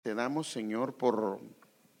Te damos, Señor, por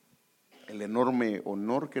el enorme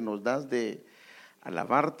honor que nos das de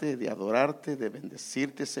alabarte, de adorarte, de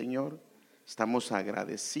bendecirte, Señor. Estamos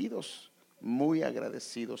agradecidos, muy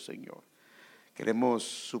agradecidos, Señor. Queremos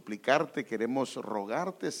suplicarte, queremos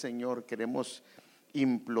rogarte, Señor, queremos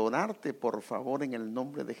implorarte, por favor, en el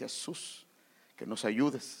nombre de Jesús, que nos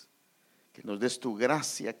ayudes, que nos des tu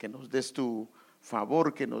gracia, que nos des tu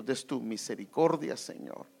favor, que nos des tu misericordia,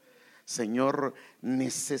 Señor. Señor,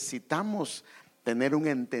 necesitamos tener un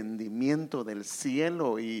entendimiento del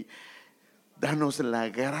cielo y danos la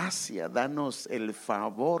gracia, danos el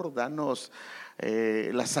favor, danos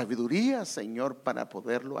la sabiduría, Señor, para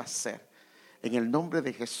poderlo hacer. En el nombre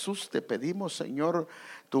de Jesús te pedimos, Señor,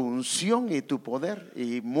 tu unción y tu poder,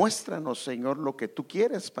 y muéstranos, Señor, lo que tú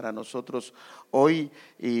quieres para nosotros hoy,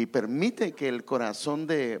 y permite que el corazón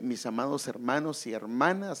de mis amados hermanos y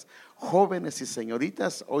hermanas, jóvenes y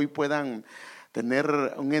señoritas, hoy puedan tener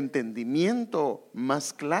un entendimiento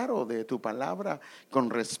más claro de tu palabra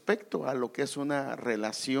con respecto a lo que es una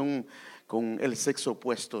relación con el sexo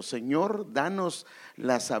opuesto. Señor, danos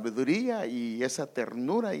la sabiduría y esa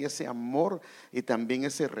ternura y ese amor y también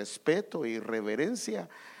ese respeto y reverencia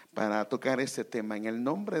para tocar este tema. En el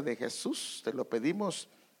nombre de Jesús te lo pedimos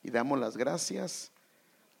y damos las gracias.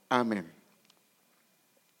 Amén.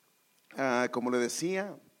 Como le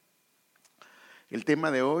decía, el tema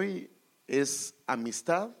de hoy es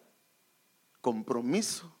amistad,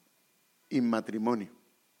 compromiso y matrimonio.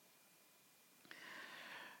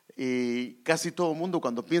 Y casi todo el mundo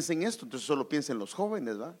cuando piensa en esto, entonces solo piensa en los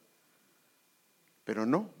jóvenes, ¿va? Pero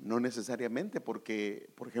no necesariamente,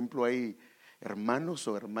 porque por ejemplo hay hermanos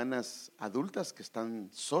o hermanas adultas que están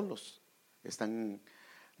solos,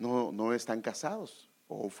 no están casados,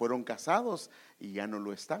 o fueron casados y ya no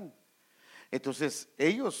lo están. Entonces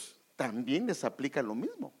ellos también les aplica lo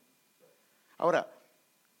mismo. Ahora,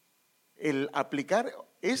 el aplicar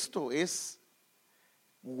esto es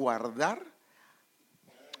guardar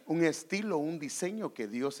un estilo, un diseño que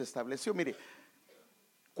Dios estableció. Mire,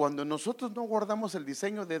 cuando nosotros no guardamos el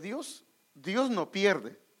diseño de Dios, Dios no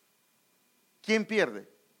pierde. ¿Quién pierde?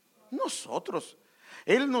 Nosotros.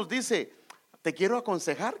 Él nos dice: te quiero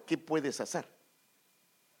aconsejar qué puedes hacer.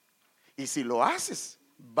 Y si lo haces,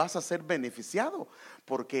 vas a ser beneficiado,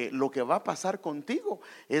 porque lo que va a pasar contigo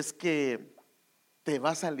es que te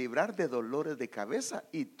vas a librar de dolores de cabeza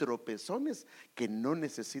y tropezones que no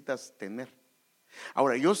necesitas tener.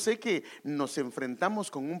 Ahora, yo sé que nos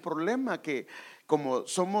enfrentamos con un problema que, como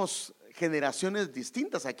somos generaciones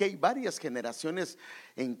distintas, aquí hay varias generaciones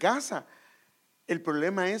en casa, el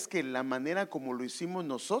problema es que la manera como lo hicimos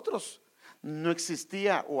nosotros no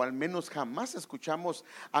existía, o al menos jamás escuchamos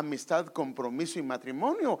amistad, compromiso y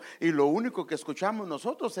matrimonio, y lo único que escuchamos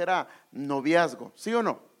nosotros era noviazgo, ¿sí o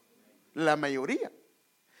no? La mayoría.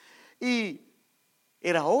 Y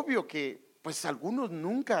era obvio que pues algunos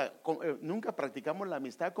nunca practicamos la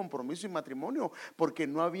amistad, compromiso y matrimonio porque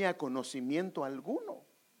no había conocimiento alguno.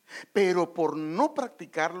 Pero por no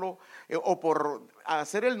practicarlo o por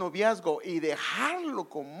hacer el noviazgo y dejarlo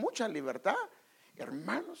con mucha libertad,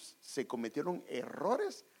 hermanos, se cometieron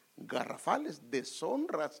errores garrafales,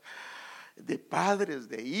 deshonras de padres,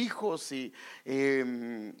 de hijos, y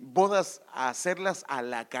bodas a hacerlas a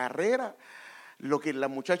la carrera. Lo que la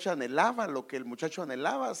muchacha anhelaba, lo que el muchacho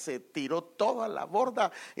anhelaba, se tiró todo a la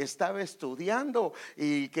borda. Estaba estudiando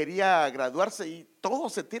y quería graduarse y todo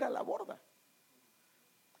se tira a la borda.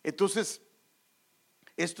 Entonces,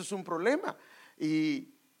 esto es un problema.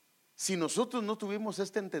 Y si nosotros no tuvimos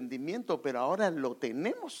este entendimiento, pero ahora lo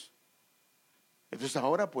tenemos, entonces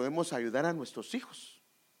ahora podemos ayudar a nuestros hijos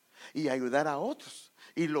y ayudar a otros.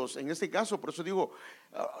 Y en este caso, por eso digo,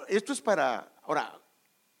 esto es para, ahora,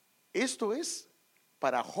 esto es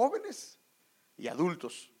para jóvenes y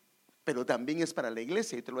adultos, pero también es para la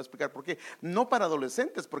iglesia, y te lo voy a explicar por qué. No para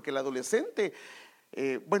adolescentes, porque el adolescente,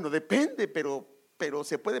 bueno, depende, pero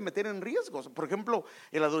se puede meter en riesgos. Por ejemplo,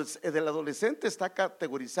 el adolescente está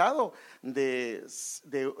categorizado de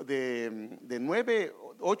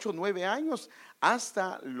 8, 9 años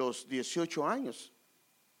hasta los 18 años.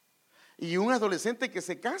 Y un adolescente que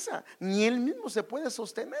se casa, ni él mismo se puede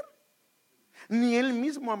sostener, ni él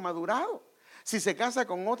mismo ha madurado. Si se casa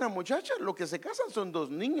con otra muchacha, lo que se casan son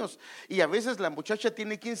 2 niños, y a veces la muchacha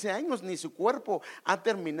tiene 15 años, ni su cuerpo ha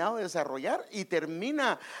terminado de desarrollar, y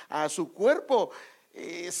termina a su cuerpo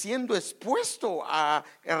siendo expuesto a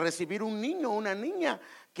recibir un niño o una niña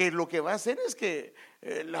que lo que va a hacer es que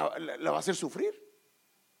la va a hacer sufrir.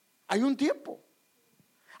 Hay un tiempo.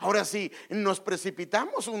 Ahora, si nos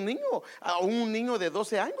precipitamos, un niño de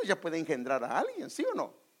 12 años ya puede engendrar a alguien, ¿sí o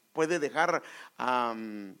no? Puede dejar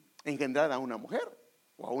engendrar a una mujer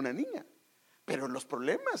o a una niña. Pero los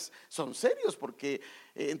problemas son serios porque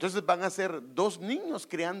entonces van a ser dos niños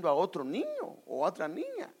criando a otro niño o a otra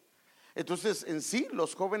niña. Entonces en sí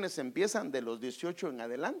los jóvenes empiezan de los 18 en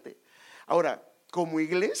adelante. Ahora, como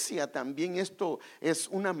iglesia también esto es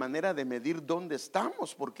una manera de medir dónde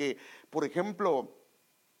estamos, porque por ejemplo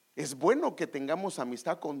es bueno que tengamos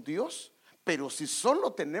amistad con Dios, pero si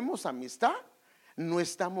solo tenemos amistad, no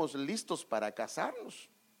estamos listos para casarnos.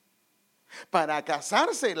 Para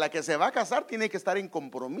casarse, la que se va a casar tiene que estar en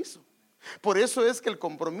compromiso. Por eso es que el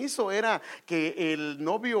compromiso era que el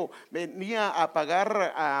novio venía a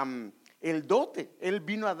pagar el dote. Él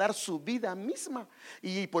vino a dar su vida misma.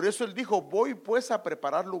 Y por eso él dijo: voy pues a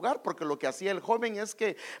preparar lugar. Porque lo que hacía el joven es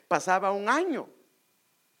que pasaba un año,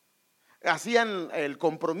 hacían el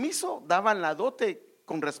compromiso, daban la dote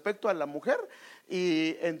con respecto a la mujer,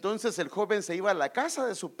 y entonces el joven se iba a la casa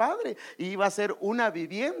de su padre y iba a hacer una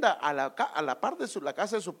vivienda a la par de la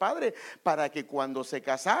casa de su padre, para que cuando se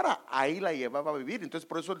casara ahí la llevaba a vivir. Entonces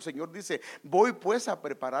por eso el Señor dice: voy pues a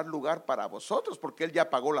preparar lugar para vosotros, porque él ya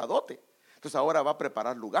pagó la dote, entonces ahora va a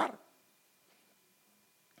preparar lugar.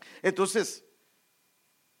 Entonces,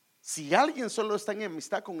 si alguien solo está en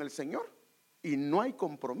amistad con el Señor y no hay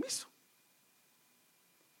compromiso,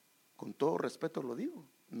 con todo respeto lo digo,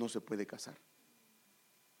 no se puede casar.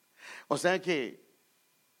 O sea que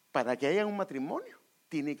para que haya un matrimonio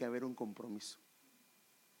tiene que haber un compromiso.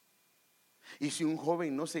 Y si un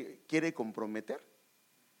joven no se quiere comprometer,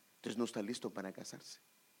 entonces no está listo para casarse.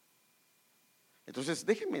 Entonces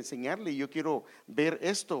déjenme enseñarle, yo quiero ver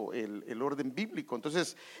esto, el orden bíblico.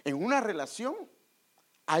 Entonces, en una relación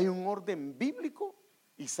hay un orden bíblico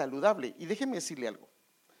y saludable. Y déjenme decirle algo.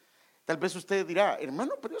 Tal vez usted dirá: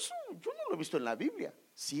 hermano, pero eso yo no lo he visto en la Biblia.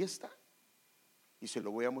 Sí está, y se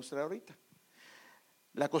lo voy a mostrar ahorita.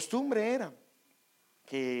 La costumbre era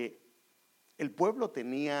que el pueblo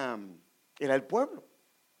era el pueblo,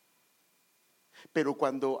 pero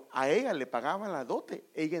cuando a ella le pagaban la dote,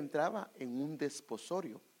 ella entraba en un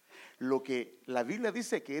desposorio. Lo que la Biblia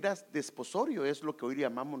dice que era desposorio es lo que hoy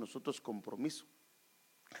llamamos nosotros compromiso.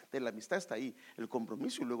 De la amistad está ahí el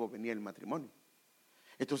compromiso, y luego venía el matrimonio.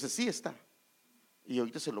 Entonces sí está, y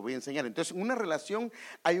ahorita se lo voy a enseñar. Entonces en una relación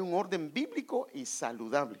hay un orden bíblico y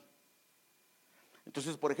saludable.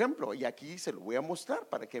 Entonces, por ejemplo, y aquí se lo voy a mostrar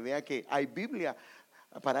para que vea que hay Biblia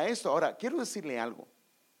para esto. Ahora, quiero decirle algo.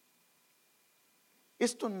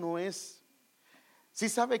 Esto no es, sí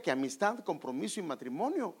sabe que amistad, compromiso y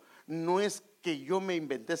matrimonio no es que yo me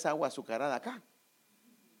inventé esa agua azucarada acá.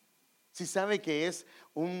 Sí sabe que es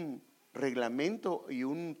un reglamento y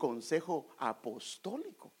un consejo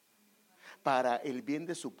apostólico para el bien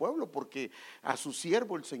de su pueblo, porque a su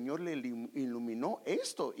siervo el Señor le iluminó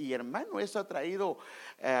esto. Y hermano, eso ha traído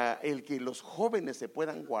el que los jóvenes se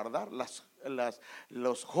puedan guardar,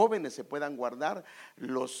 los jóvenes se puedan guardar,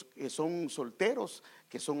 los que son solteros,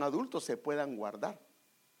 que son adultos, se puedan guardar.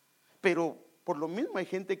 Pero por lo mismo hay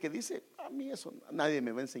gente que dice: a mí eso nadie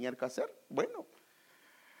me va a enseñar qué hacer. Bueno,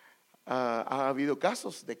 ha habido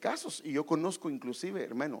casos, y yo conozco inclusive,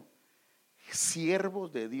 hermano,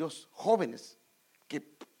 siervos de Dios, jóvenes,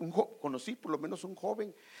 que conocí por lo menos un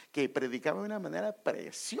joven que predicaba de una manera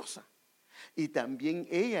preciosa, y también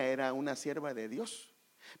ella era una sierva de Dios,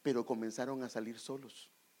 pero comenzaron a salir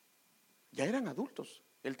solos. Ya eran adultos,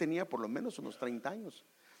 él tenía por lo menos unos 30 años,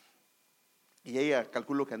 y ella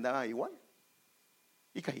calculo que andaba igual,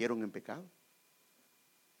 y cayeron en pecado.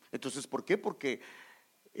 Entonces, ¿por qué? Porque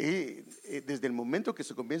desde el momento que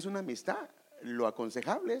se comienza una amistad, lo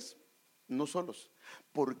aconsejable es no solos.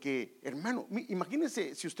 Porque, hermano,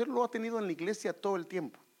 imagínense si usted lo ha tenido en la iglesia todo el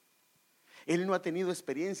tiempo. Él no ha tenido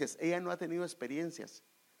experiencias, ella no ha tenido experiencias,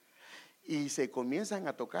 y se comienzan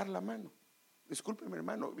a tocar la mano. Discúlpeme,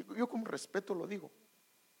 hermano, yo con respeto lo digo.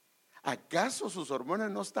 ¿Acaso sus hormonas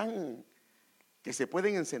no están que se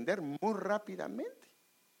pueden encender muy rápidamente?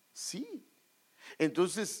 Sí.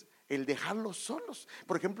 Entonces, el dejarlos solos,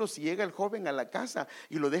 por ejemplo, si llega el joven a la casa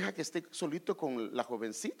y lo deja que esté solito con la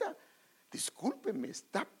jovencita, discúlpeme,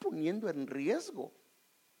 está poniendo en riesgo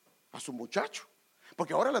a su muchacho,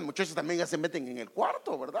 porque ahora las muchachas también ya se meten en el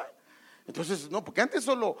cuarto, ¿verdad? Entonces, no, porque antes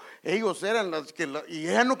solo ellos eran las que y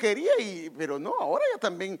ella no quería, pero no, ahora ya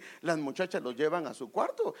también las muchachas los llevan a su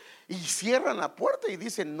cuarto y cierran la puerta y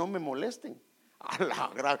dicen: no me molesten. A la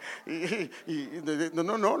gran,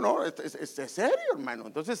 no, es serio, hermano.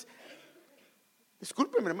 Entonces,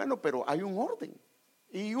 discúlpeme, hermano, pero hay un orden.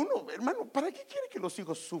 Y uno, hermano, ¿para qué quiere que los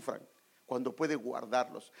hijos sufran cuando puede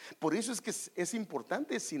guardarlos? Por eso es que es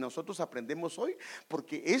importante si nosotros aprendemos hoy,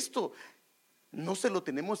 porque esto No se lo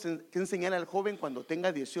tenemos que enseñar al joven cuando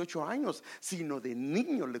tenga 18 años, sino de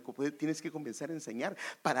niño tienes que comenzar a enseñar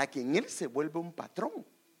para que en él se vuelva un patrón.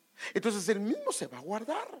 Entonces él mismo se va a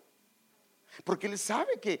guardar, porque él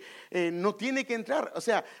sabe que no tiene que entrar. O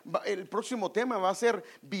sea, el próximo tema va a ser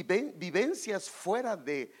vivencias fuera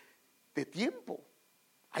de tiempo.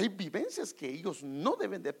 Hay vivencias que ellos no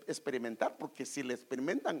deben de experimentar, porque si le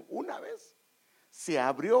experimentan una vez, se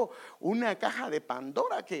abrió una caja de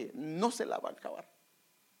Pandora que no se la va a acabar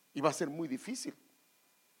y va a ser muy difícil.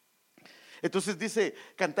 Entonces dice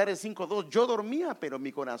Cantares 5:2: yo dormía, pero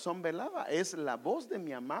mi corazón velaba. Es la voz de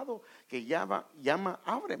mi amado que llama,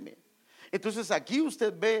 ábreme. Entonces aquí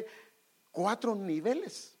usted ve 4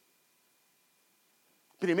 niveles.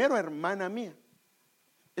 Primero, hermana mía.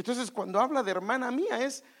 Entonces cuando habla de hermana mía,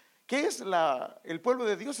 ¿qué es el pueblo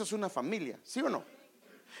de Dios? Es una familia, ¿sí o no?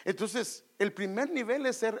 Entonces el primer nivel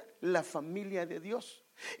es ser la familia de Dios.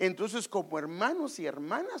 Entonces, como hermanos y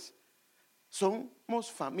hermanas,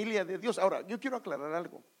 somos familia de Dios. Ahora, yo quiero aclarar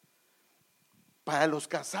algo. Para los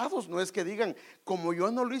casados no es que digan, como yo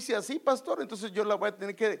no lo hice así, pastor, entonces yo la voy a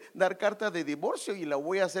tener que dar carta de divorcio y la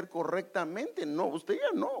voy a hacer correctamente. No, usted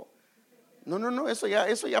ya no. No, eso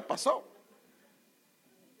ya pasó.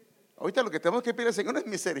 Ahorita lo que tenemos que pedir al Señor es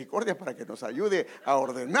misericordia para que nos ayude a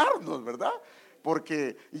ordenarnos, ¿verdad?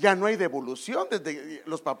 Porque ya no hay devolución. Desde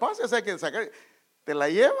los papás ya saben que sacar, te la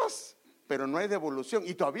llevas, pero no hay devolución.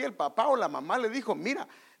 Y todavía el papá o la mamá le dijo, mira,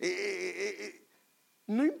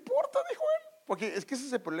 no importa, dijo él. Porque es que ese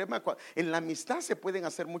es el problema. En la amistad se pueden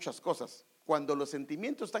hacer muchas cosas. Cuando los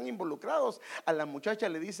sentimientos están involucrados, a la muchacha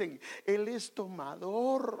le dicen, él es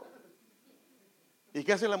tomador. ¿Y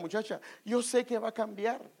qué hace la muchacha? Yo sé que va a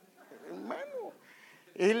cambiar. Hermano,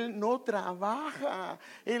 él no trabaja.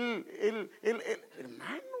 Hermano,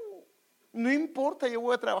 no importa, yo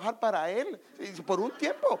voy a trabajar para él por un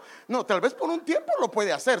tiempo. No, tal vez por un tiempo lo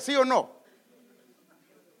puede hacer, ¿sí o no?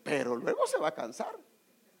 Pero luego se va a cansar.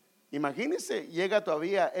 Imagínense, llega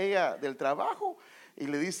todavía ella del trabajo y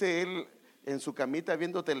le dice él en su camita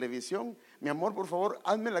viendo televisión, mi amor, por favor,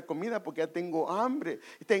 hazme la comida porque ya tengo hambre,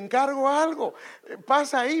 te encargo algo,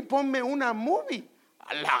 pasa ahí, ponme una movie.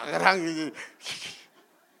 A la gran,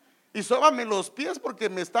 y sóbame los pies porque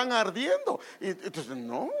me están ardiendo. Y entonces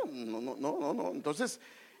no. Entonces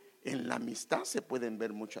en la amistad se pueden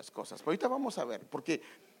ver muchas cosas. Pero ahorita vamos a ver, porque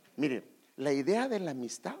mire, la idea de la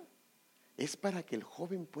amistad es para que el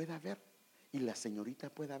joven pueda ver y la señorita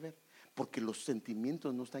pueda ver, porque los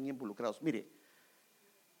sentimientos no están involucrados. Mire,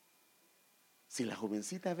 si la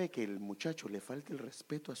jovencita ve que el muchacho le falta el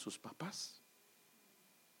respeto a sus papás,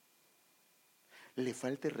 le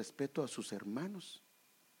falta el respeto a sus hermanos,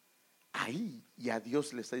 ahí ya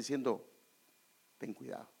Dios le está diciendo, ten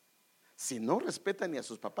cuidado. Si no respeta ni a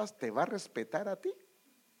sus papás, te va a respetar a ti.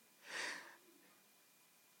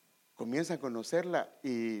 Comienza a conocerla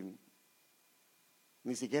y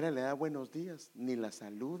ni siquiera le da buenos días, ni la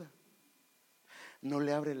saluda, no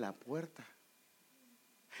le abre la puerta,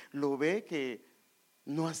 lo ve que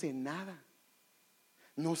no hace nada,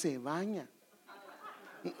 no se baña.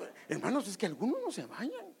 Hermanos, es que algunos no se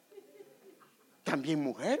bañan, también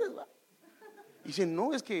mujeres, ¿va? Dicen,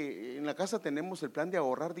 no, es que en la casa tenemos el plan de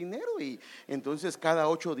ahorrar dinero y entonces cada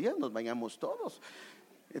 8 días nos bañamos todos.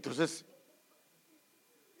 Entonces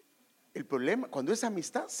el problema, cuando es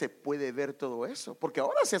amistad, se puede ver todo eso, porque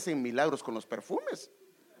ahora se hacen milagros con los perfumes.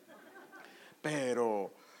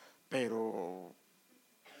 Pero,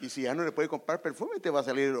 y si ya no le puede comprar perfume, te va a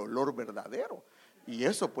salir el olor verdadero. Y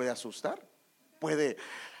eso puede asustar, puede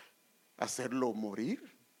hacerlo morir.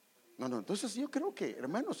 No, entonces yo creo que,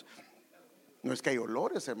 hermanos, no es que hay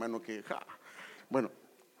olores, hermano, bueno,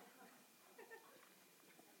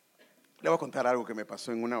 le voy a contar algo que me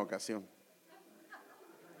pasó en una ocasión.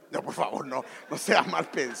 No, por favor, no sea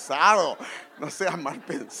mal pensado. No sea mal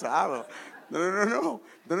pensado. No.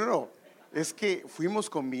 Es que fuimos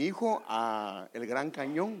con mi hijo a el Gran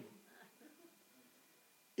Cañón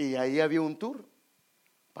y ahí había un tour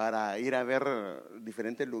para ir a ver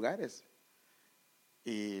diferentes lugares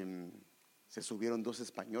y se subieron 2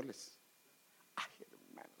 españoles. Ay,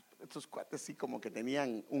 hermano, estos cuates sí como que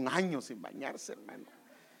tenían un año sin bañarse, hermano.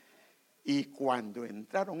 Y cuando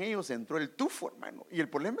entraron ellos, entró el tufo, hermano. Y el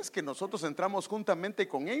problema es que nosotros entramos juntamente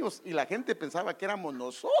con ellos y la gente pensaba que éramos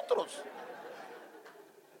nosotros.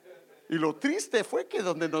 Y lo triste fue que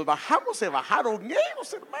donde nos bajamos se bajaron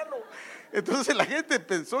ellos, hermano. Entonces la gente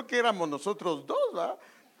pensó que éramos nosotros dos, ¿verdad?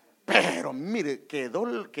 Pero mire, quedó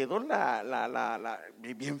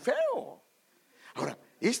bien feo. Ahora,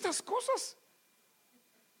 estas cosas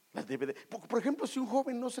las debe de, por ejemplo, si un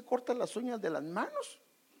joven no se corta las uñas de las manos,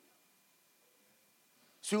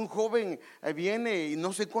 Si un joven viene y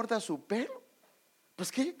no se corta su pelo,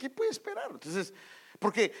 pues ¿qué puede esperar? Entonces,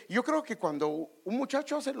 porque yo creo que cuando un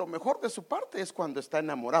muchacho hace lo mejor de su parte es cuando está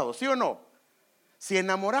enamorado, ¿sí o no? Si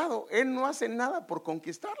enamorado, él no hace nada por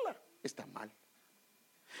conquistarla, está mal.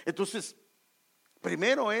 Entonces,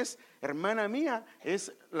 primero es, hermana mía,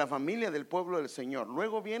 es la familia del pueblo del Señor.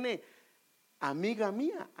 Luego viene amiga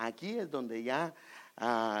mía. Aquí es donde ya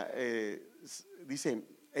dice,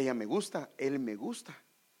 ella me gusta, él me gusta.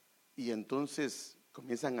 Y entonces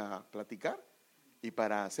comienzan a platicar. Y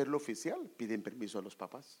para hacerlo oficial piden permiso a los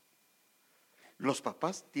papás. Los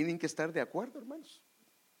papás tienen que estar de acuerdo, hermanos.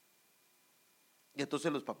 Y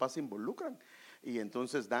entonces los papás se involucran y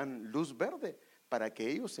entonces dan luz verde para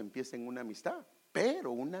que ellos empiecen una amistad,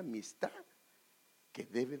 pero una amistad que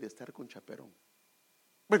debe de estar con chaperón.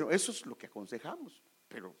 Bueno, eso es lo que aconsejamos,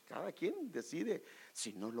 pero cada quien decide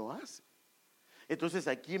si no lo hace. Entonces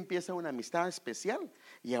aquí empieza una amistad especial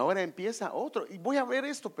y ahora empieza otro, y voy a ver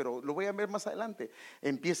esto, pero lo voy a ver más adelante.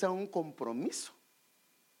 Empieza un compromiso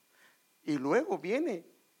y luego viene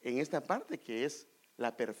en esta parte que es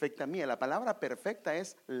la perfecta mía. La palabra perfecta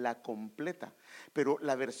es la completa, pero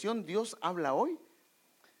la versión Dios habla hoy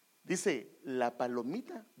dice la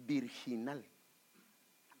palomita virginal.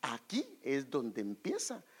 Aquí es donde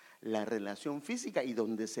empieza la relación física y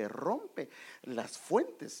donde se rompe las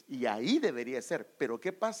fuentes, y ahí debería ser. Pero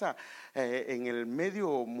 ¿qué pasa en el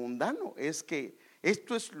medio mundano? Es que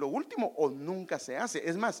esto es lo último o nunca se hace.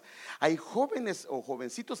 Es más, hay jóvenes o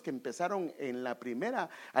jovencitos que empezaron en la primera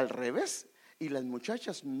al revés y las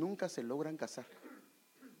muchachas nunca se logran casar.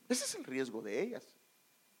 Ese es el riesgo de ellas.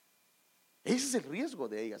 Ese es el riesgo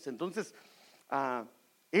de ellas. Entonces,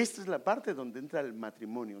 esta es la parte donde entra el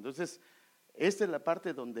matrimonio. Entonces, esta es la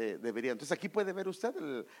parte donde debería. Entonces, aquí puede ver usted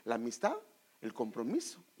la amistad, el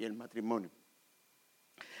compromiso y el matrimonio.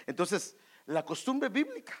 Entonces, la costumbre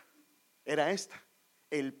bíblica era esta: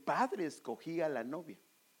 el padre escogía a la novia.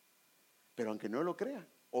 Pero aunque no lo crea,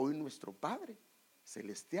 hoy nuestro Padre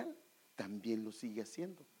Celestial también lo sigue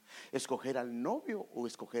haciendo. Escoger al novio o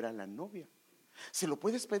escoger a la novia. Se lo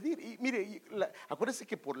puedes pedir. Y mire, acuérdese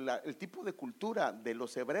que por el tipo de cultura de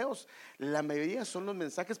los hebreos, la mayoría son los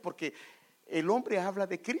mensajes, porque el hombre habla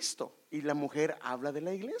de Cristo y la mujer habla de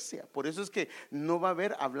la iglesia. Por eso es que no va a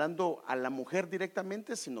haber hablando a la mujer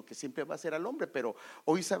directamente, sino que siempre va a ser al hombre. Pero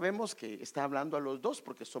hoy sabemos que está hablando a los dos,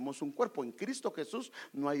 porque somos un cuerpo. En Cristo Jesús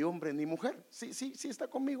no hay hombre ni mujer. Sí está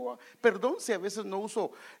conmigo. Perdón si a veces no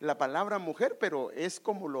uso la palabra mujer, pero es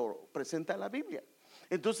como lo presenta la Biblia.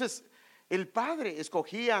 Entonces, el padre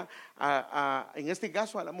escogía en este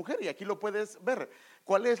caso a la mujer, y aquí lo puedes ver.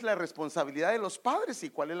 ¿Cuál es la responsabilidad de los padres y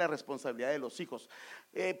cuál es la responsabilidad de los hijos?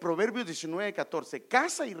 Proverbios 19:14.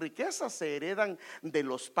 Casa y riqueza se heredan de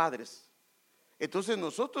los padres. Entonces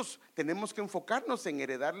nosotros tenemos que enfocarnos en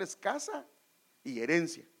heredarles casa y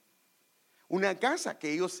herencia. Una casa,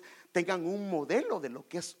 que ellos tengan un modelo de lo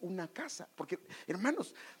que es una casa. Porque,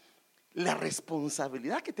 hermanos, la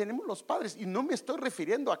responsabilidad que tenemos los padres, y no me estoy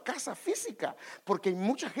refiriendo a casa física, porque hay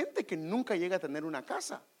mucha gente que nunca llega a tener una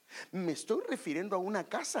casa. Me estoy refiriendo a una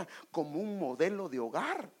casa como un modelo de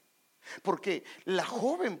hogar. Porque la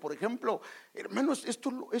joven, por ejemplo, hermanos,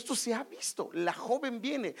 esto se ha visto. La joven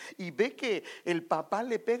viene y ve que el papá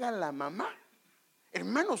le pega a la mamá.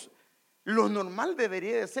 Hermanos, lo normal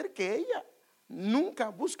debería de ser que ella nunca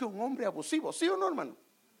busque un hombre abusivo, ¿sí o no, hermano?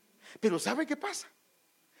 Pero ¿sabe qué pasa?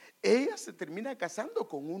 Ella se termina casando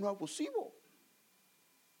con uno abusivo.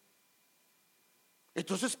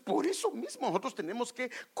 Entonces, por eso mismo nosotros tenemos que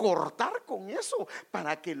cortar con eso,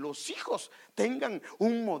 para que los hijos tengan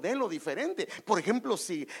un modelo diferente. Por ejemplo,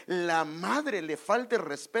 si la madre le falta el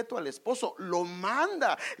respeto al esposo, lo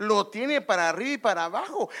manda, lo tiene para arriba y para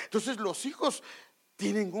abajo, entonces los hijos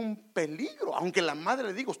tienen un peligro. Aunque la madre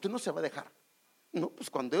le diga, usted no se va a dejar. No, pues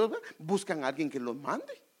cuando ellos buscan a alguien que los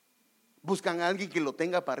mande, buscan a alguien que lo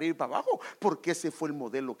tenga para arriba y para abajo, porque ese fue el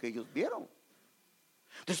modelo que ellos vieron.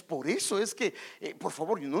 Entonces, por eso es que, por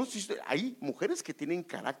favor, no, hay mujeres que tienen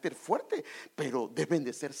carácter fuerte, pero deben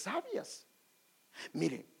de ser sabias.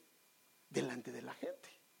 Mire, delante de la gente,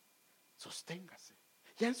 sosténgase.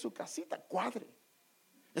 Ya en su casita, cuadre.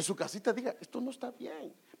 En su casita diga, esto no está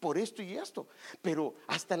bien, por esto y esto. Pero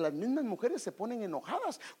hasta las mismas mujeres se ponen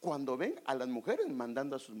enojadas cuando ven a las mujeres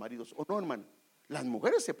mandando a sus maridos. ¿O no, hermano? Las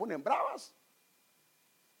mujeres se ponen bravas.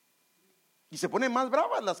 Y se ponen más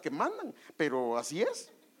bravas las que mandan, pero así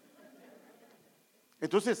es.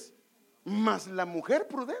 Entonces, más la mujer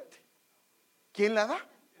prudente, ¿quién la da?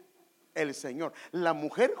 El Señor. La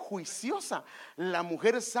mujer juiciosa, la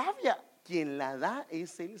mujer sabia, quien la da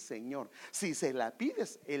es el Señor. Si se la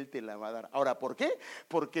pides, Él te la va a dar. Ahora, ¿por qué?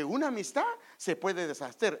 Porque una amistad se puede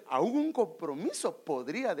deshacer, aún un compromiso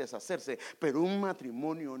podría deshacerse, pero un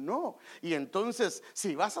matrimonio no. Y entonces,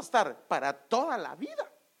 si vas a estar para toda la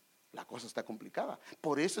vida, la cosa está complicada.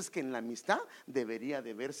 Por eso es que en la amistad debería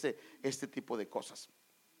de verse este tipo de cosas.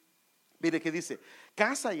 Mire que dice,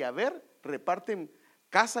 casa y haberes reparten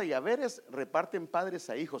padres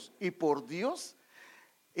a hijos, y por Dios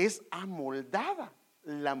es amoldada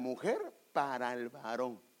la mujer para el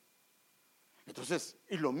varón. Entonces,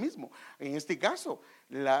 y lo mismo, en este caso,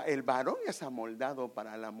 el varón es amoldado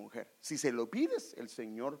para la mujer. Si se lo pides, el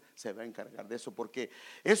Señor se va a encargar de eso, porque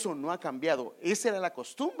eso no ha cambiado. Esa era la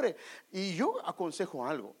costumbre. Y yo aconsejo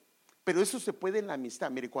algo, pero eso se puede en la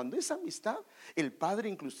amistad. Mire, cuando es amistad, el padre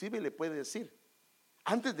inclusive le puede decir,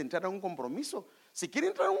 antes de entrar a un compromiso, si quiere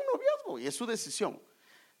entrar a un noviazgo, y es su decisión,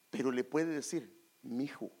 pero le puede decir,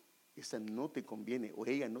 mijo, esa no te conviene, o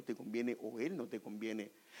ella no te conviene, o él no te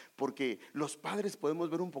conviene, porque los padres podemos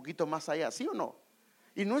ver un poquito más allá, ¿sí o no?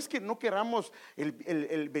 Y no es que no queramos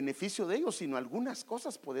el beneficio de ellos, sino algunas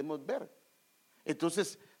cosas podemos ver.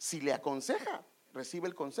 Entonces, si le aconseja, recibe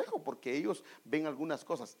el consejo, porque ellos ven algunas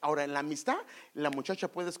cosas. Ahora, en la amistad, la muchacha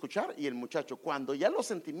puede escuchar, y el muchacho, cuando ya los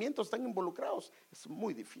sentimientos están involucrados, es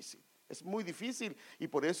muy difícil. Es muy difícil, y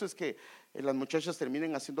por eso es que las muchachas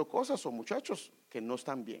terminan haciendo cosas, o muchachos que no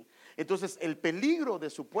están bien. Entonces, el peligro de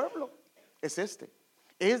su pueblo es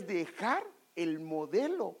es dejar el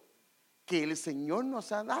modelo que el Señor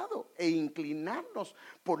nos ha dado e inclinarnos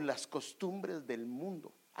por las costumbres del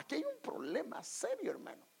mundo. Aquí hay un problema serio,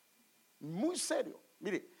 hermano, muy serio.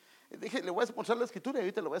 Mire, le voy a mostrar la escritura y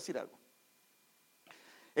ahorita le voy a decir algo.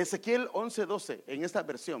 Ezequiel 11:12, en esta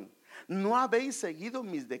versión: no habéis seguido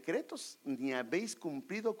mis decretos, ni habéis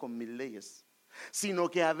cumplido con mis leyes, sino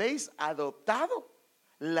que habéis adoptado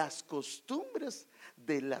las costumbres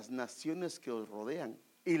de las naciones que os rodean.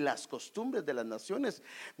 Y las costumbres de las naciones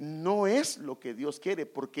no es lo que Dios quiere,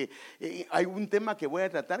 porque hay un tema que voy a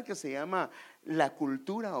tratar que se llama la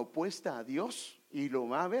cultura opuesta a Dios, y lo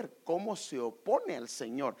va a ver cómo se opone al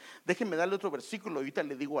Señor. Déjenme darle otro versículo, ahorita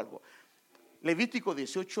le digo algo. Levítico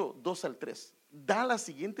 18:2-3 da las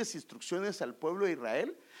siguientes instrucciones al pueblo de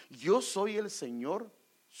Israel: yo soy el Señor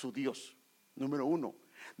su Dios. Número 1,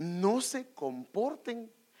 no se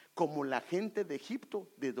comporten como la gente de Egipto,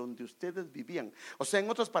 de donde ustedes vivían. O sea, en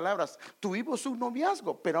otras palabras, tuvimos un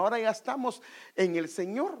noviazgo, pero ahora ya estamos en el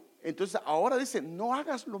Señor. Entonces ahora dice, no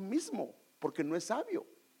hagas lo mismo, porque no es sabio.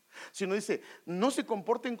 Sino dice, no se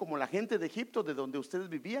comporten como la gente de Egipto, de donde ustedes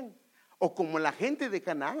vivían, o como la gente de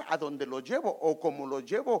Canaán, a donde los llevo, o como los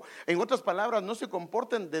llevo. En otras palabras, no se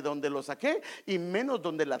comporten de donde los saqué, y menos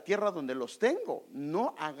donde la tierra donde los tengo.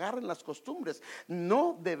 No agarren las costumbres,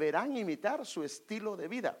 no deberán imitar su estilo de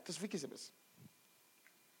vida. Entonces fíjense, ¿ves?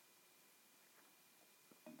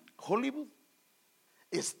 Hollywood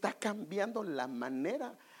está cambiando la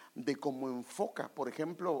manera de cómo enfoca, por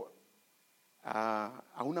ejemplo,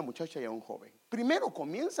 a una muchacha y a un joven. Primero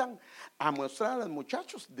comienzan a mostrar a los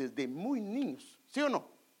muchachos desde muy niños, ¿sí o no?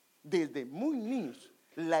 Desde muy niños.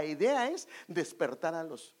 La idea es despertar a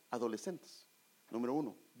los adolescentes, número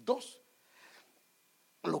 1. 2,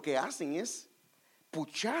 lo que hacen es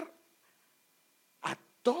puchar a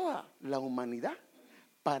toda la humanidad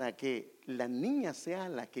para que la niña sea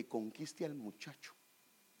la que conquiste al muchacho.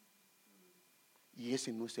 Y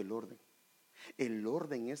ese no es el orden. El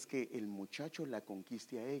orden es que el muchacho la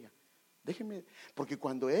conquiste a ella. Déjeme, porque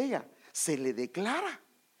cuando ella se le declara,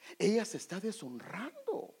 ella se está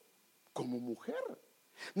deshonrando como mujer.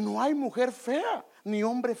 No hay mujer fea ni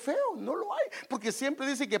hombre feo, no lo hay, porque siempre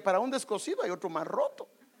dice que para un descosido hay otro más roto.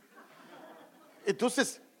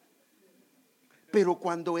 Entonces, pero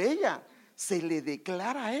cuando ella se le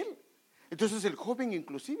declara a él, entonces el joven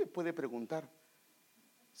inclusive puede preguntar,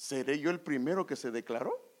 ¿seré yo el primero que se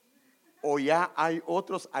declaró? ¿O ya hay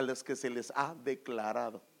otros a los que se les ha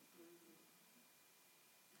declarado?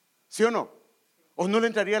 ¿Sí o no? ¿O no le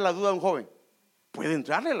entraría la duda a un joven? Puede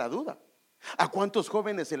entrarle la duda. ¿A cuántos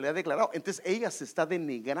jóvenes se le ha declarado? Entonces ella se está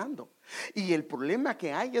denigrando. Y el problema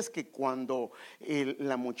que hay es que cuando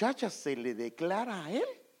la muchacha se le declara a él,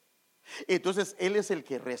 entonces él es el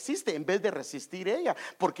que resiste en vez de resistir ella,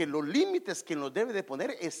 porque los límites que nos debe de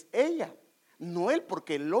poner es ella, no él,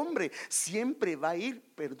 porque el hombre siempre va a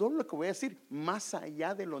ir, perdón lo que voy a decir, más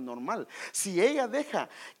allá de lo normal. Si ella deja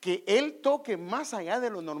que él toque más allá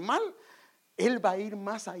de lo normal, él va a ir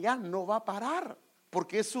más allá, no va a parar,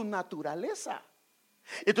 porque es su naturaleza.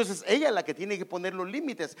 Entonces ella es la que tiene que poner los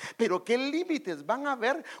límites. Pero ¿qué límites van a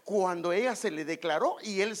haber cuando ella se le declaró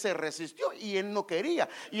y él se resistió y él no quería?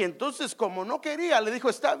 Y entonces, como no quería, le dijo,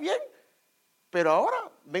 está bien, Pero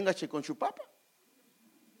ahora, venga con su papá.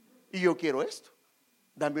 Y yo quiero esto.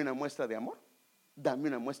 Dame una muestra de amor. Dame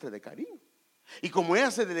una muestra de cariño. Y como ella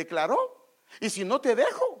se declaró, y si no te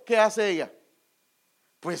dejo, ¿qué hace ella?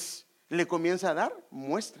 Pues le comienza a dar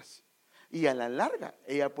muestras. Y a la larga,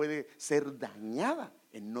 ella puede ser dañada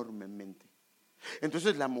enormemente.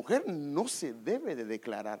 Entonces la mujer no se debe de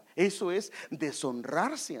declarar. Eso es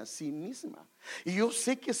deshonrarse a sí misma. Y yo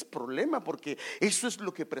sé que es problema, porque eso es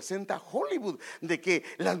lo que presenta Hollywood, de que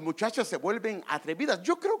las muchachas se vuelven atrevidas.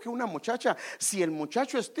 Yo creo que una muchacha, si el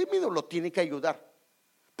muchacho es tímido, lo tiene que ayudar,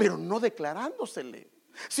 pero no declarándosele,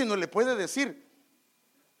 sino le puede decir: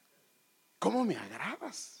 ¿cómo me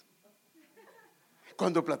agradas?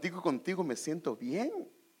 Cuando platico contigo me siento bien.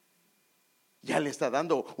 Ya le está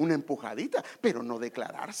dando una empujadita, pero no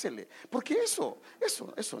declarársele, porque eso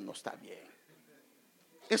no está bien.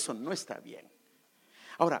 Eso no está bien.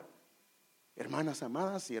 Ahora, hermanas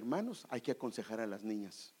amadas y hermanos, hay que aconsejar a las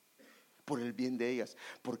niñas por el bien de ellas,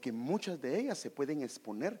 porque muchas de ellas se pueden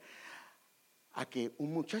exponer a que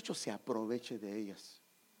un muchacho se aproveche de ellas.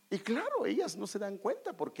 Y claro, ellas no se dan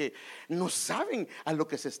cuenta porque no saben a lo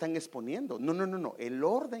que se están exponiendo. No. El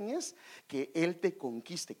orden es que él te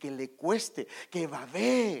conquiste, que le cueste, que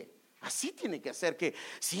babee. Así tiene que ser. Que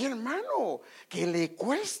sí, hermano, que le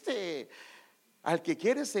cueste. Al que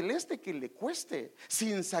quiere celeste, que le cueste.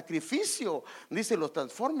 Sin sacrificio, dice los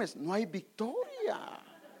Transformers, no hay victoria.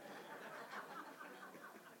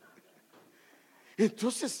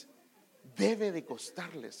 Entonces debe de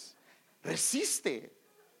costarles. Resiste.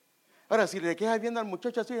 Ahora, si le queda viendo al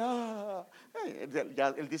muchacho así, ya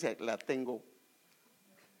él dice: la tengo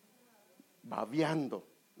babeando.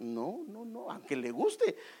 No, aunque le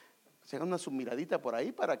guste, se haga una su miradita por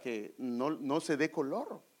ahí para que no se dé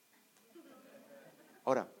color.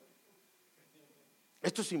 Ahora,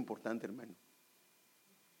 esto es importante, hermano.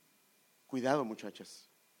 Cuidado, muchachas.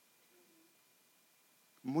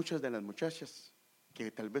 Muchas de las muchachas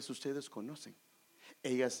que tal vez ustedes conocen,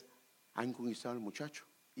 ellas han conquistado al muchacho.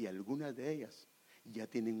 Y algunas de ellas ya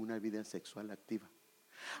tienen una vida sexual activa.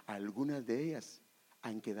 Algunas de ellas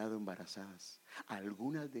han quedado embarazadas.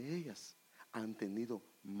 Algunas de ellas han tenido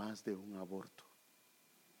más de un aborto.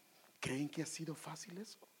 ¿Creen que ha sido fácil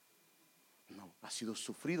eso? No, ha sido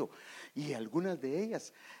sufrido. Y algunas de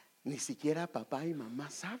ellas ni siquiera papá y mamá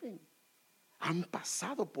saben. Han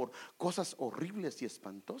pasado por cosas horribles y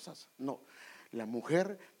espantosas. No, la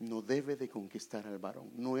mujer no debe de conquistar al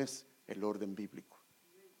varón. No es el orden bíblico.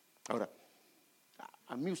 Ahora,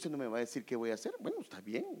 a mí usted no me va a decir qué voy a hacer. Bueno, está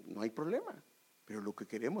bien, no hay problema. Pero lo que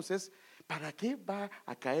queremos es: ¿para qué va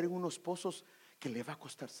a caer en unos pozos que le va a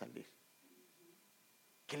costar salir?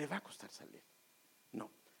 ¿Qué le va a costar salir?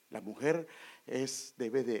 No, la mujer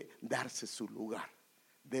debe de darse su lugar.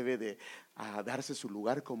 Debe de darse su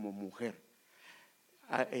lugar como mujer.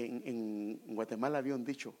 En Guatemala había un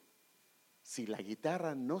dicho: si la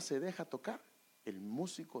guitarra no se deja tocar, el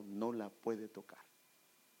músico no la puede tocar.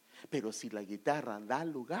 Pero si la guitarra da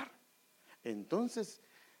lugar, entonces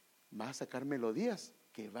va a sacar melodías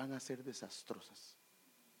que van a ser desastrosas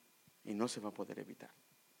y no se va a poder evitar.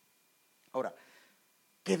 Ahora,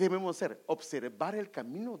 ¿qué debemos hacer? Observar el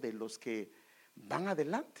camino de los que van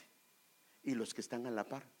adelante y los que están a la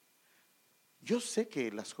par. Yo sé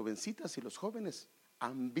que las jovencitas y los jóvenes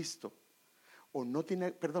han visto o no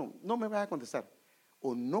tienen, perdón, no me vaya a contestar,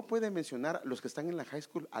 o no puede mencionar los que están en la high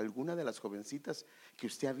school alguna de las jovencitas que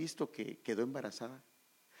usted ha visto que quedó embarazada,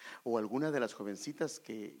 o alguna de las jovencitas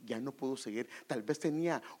que ya no pudo seguir. Tal vez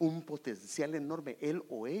tenía un potencial enorme él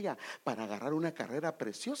o ella para agarrar una carrera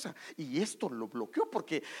preciosa, y esto lo bloqueó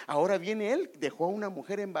porque ahora viene él, dejó a una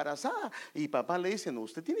mujer embarazada y papá le dice: no,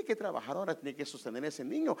 usted tiene que trabajar ahora, tiene que sostener a ese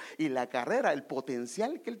niño, y la carrera, el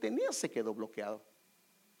potencial que él tenía se quedó bloqueado.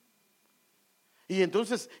 Y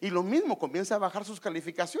entonces, y lo mismo, comienza a bajar sus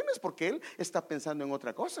calificaciones porque él está pensando en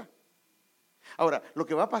otra cosa. Ahora, lo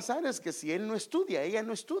que va a pasar es que si él no estudia, ella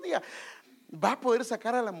no estudia, va a poder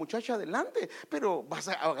sacar a la muchacha adelante, pero vas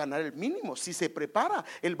a ganar el mínimo. Si se prepara,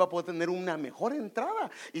 él va a poder tener una mejor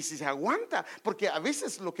entrada. Y si se aguanta, porque a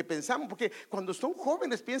veces lo que pensamos, porque cuando son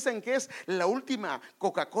jóvenes piensan que es la última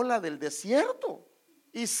Coca-Cola del desierto.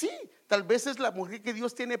 Y sí, tal vez es la mujer que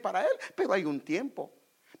Dios tiene para él, pero hay un tiempo.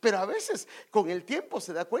 Pero a veces con el tiempo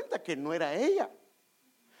se da cuenta que no era ella,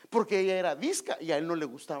 porque ella era visca y a él no le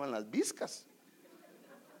gustaban las viscas,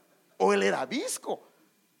 o él era visco.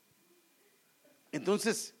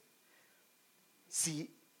 Entonces,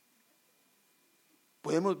 si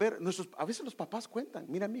podemos ver, a veces los papás cuentan: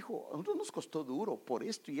 mira, mi hijo, a nosotros nos costó duro por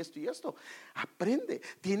esto y esto y esto. Aprende,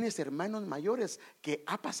 tienes hermanos mayores que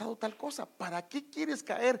ha pasado tal cosa, ¿para qué quieres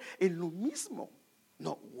caer en lo mismo?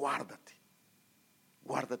 No, guárdate.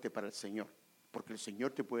 guárdate para el Señor, porque el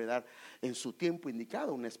Señor te puede dar en su tiempo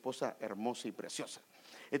indicado una esposa hermosa y preciosa.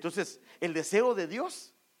 Entonces, el deseo de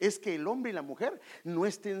Dios es que el hombre y la mujer no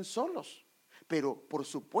estén solos, pero por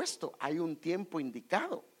supuesto hay un tiempo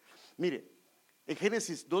indicado. Mire, en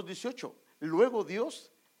Génesis 2:18, luego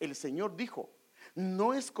Dios, el Señor dijo: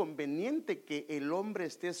 no es conveniente que el hombre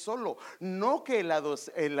esté solo, no que el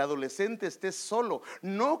adolescente esté solo,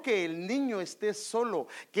 no que el niño esté solo,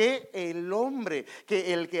 que el hombre,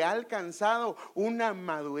 que el que ha alcanzado una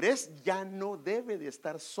madurez ya no debe de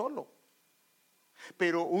estar solo.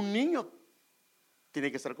 Pero un niño tiene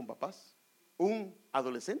que estar con papás, un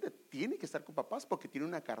adolescente tiene que estar con papás porque tiene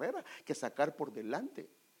una carrera que sacar por delante.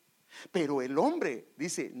 Pero el hombre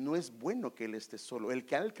dice: no es bueno que él esté solo, el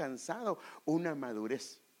que ha alcanzado una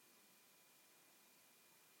madurez.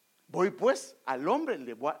 Voy pues al hombre,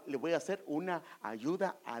 le voy a hacer una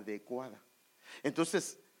ayuda adecuada.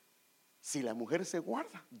 Entonces, si la mujer se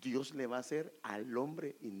guarda, Dios le va a hacer al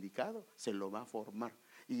hombre indicado, se lo va a formar.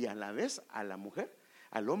 Y a la vez a la mujer,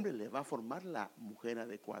 al hombre le va a formar la mujer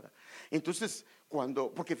adecuada. Entonces,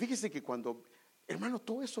 porque fíjese que hermano,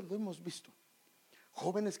 todo eso lo hemos visto.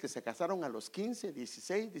 Jóvenes que se casaron a los 15,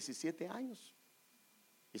 16, 17 años.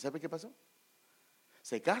 ¿Y sabe qué pasó?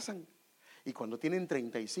 Se casan y cuando tienen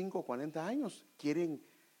 35, 40 años quieren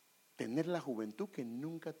tener la juventud que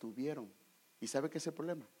nunca tuvieron. ¿Y sabe qué es el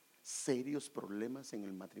problema? Serios problemas en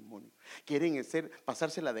el matrimonio. Quieren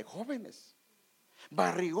pasársela de jóvenes.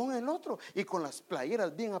 Barrigón el otro y con las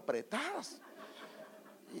playeras bien apretadas.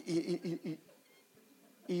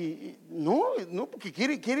 Y no, porque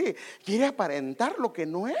quiere aparentar lo que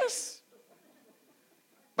no es.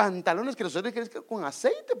 Pantalones que los hombres quieren con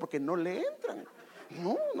aceite porque no le entran.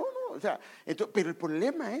 No, o sea, pero el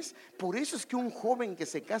problema es, por eso es que un joven que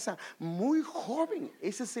se casa muy joven,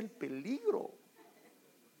 ese es el peligro.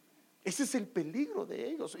 Ese es el peligro de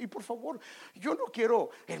ellos. Y por favor, yo no quiero,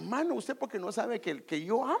 hermano, usted porque no sabe que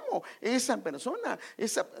yo amo esa persona,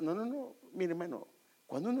 no, mire, hermano,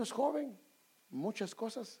 cuando uno es joven, muchas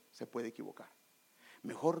cosas se puede equivocar.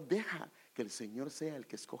 Mejor deja que el Señor sea el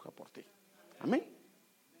que escoja por ti. Amén.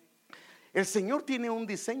 El Señor tiene un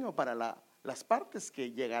diseño para las partes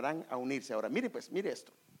que llegarán a unirse. Ahora, mire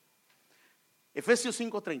esto. Efesios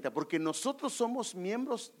 5:30, porque nosotros somos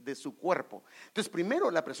miembros de su cuerpo. Entonces, primero,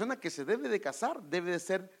 la persona que se debe de casar debe de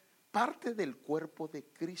ser parte del cuerpo de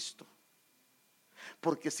Cristo.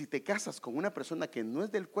 Porque si te casas con una persona que no es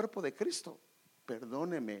del cuerpo de Cristo,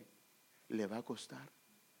 perdóneme, le va a costar.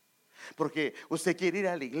 Porque usted quiere ir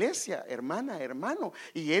a la iglesia, hermana, hermano,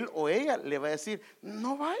 y él o ella le va a decir: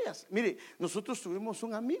 no vayas. Mire, nosotros tuvimos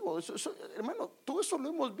un amigo, hermano, todo eso lo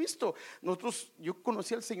hemos visto. Yo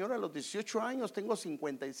conocí al Señor a los 18 años, tengo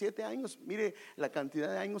 57 años. Mire la cantidad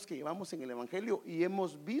de años que llevamos en el evangelio y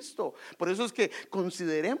hemos visto. Por eso es que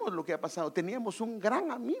consideremos lo que ha pasado. Teníamos un gran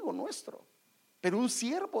amigo nuestro, pero un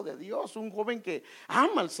siervo de Dios, un joven que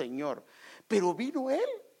ama al Señor, pero vino él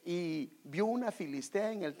y vio una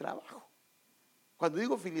filistea en el trabajo. Cuando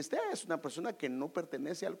digo filistea, es una persona que no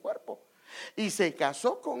pertenece al cuerpo, y se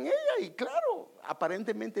casó con ella. Y claro,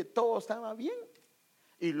 aparentemente todo estaba bien.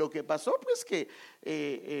 Y lo que pasó, pues,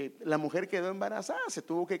 que la mujer quedó embarazada, se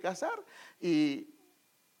tuvo que casar, y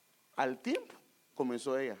al tiempo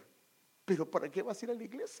comenzó ella: pero ¿para qué vas a ir a la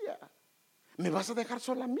iglesia? ¿Me vas a dejar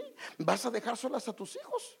sola a mí? ¿Vas a dejar solas a tus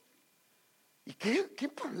hijos? ¿Y qué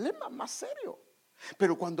problema más serio?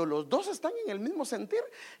 Pero cuando los dos están en el mismo sentir,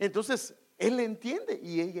 entonces él entiende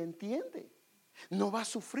y ella entiende. No va a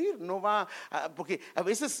sufrir, porque a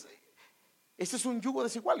veces ese es un yugo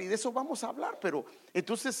desigual, y de eso vamos a hablar. Pero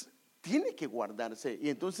entonces tiene que guardarse, y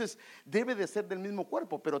entonces debe de ser del mismo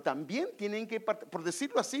cuerpo. Pero también tienen que, por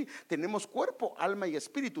decirlo así, tenemos cuerpo, alma y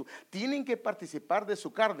espíritu. Tienen que participar de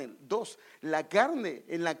su carne.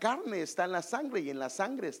 En la carne está la sangre, y en la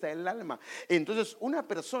sangre está el alma. Entonces, una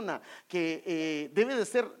persona que debe de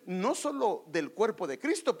ser no solo del cuerpo de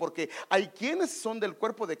Cristo, porque hay quienes son del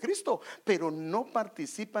cuerpo de Cristo pero no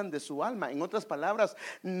participan de su alma. En otras palabras,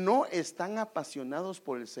 no están apasionados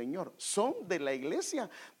por el Señor. Son de la iglesia,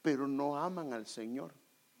 pero no aman al Señor.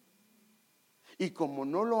 Y como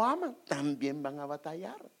no lo aman, también van a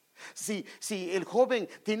batallar. Si el joven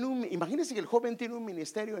imagínense que el joven tiene un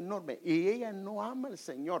ministerio enorme y ella no ama al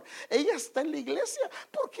Señor. Ella está en la iglesia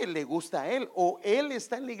porque le gusta a él, o él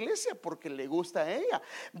está en la iglesia porque le gusta a ella.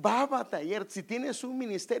 Va a batallar. Si tienes un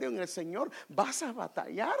ministerio en el Señor, vas a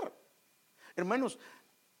batallar. Hermanos,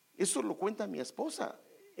 eso lo cuenta mi esposa.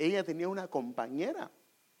 Ella tenía una compañera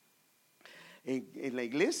en la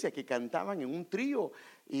iglesia que cantaban en un trío,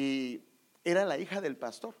 y era la hija del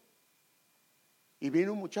pastor. Y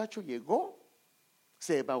vino un muchacho, llegó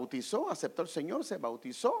se bautizó, aceptó al Señor, se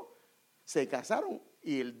bautizó, se casaron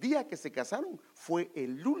y el día que se casaron fue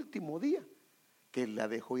el último día que la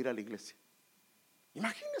dejó ir a la iglesia.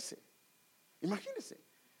 Imagínense, imagínense,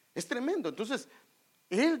 es tremendo. Entonces,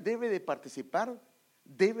 él debe de participar,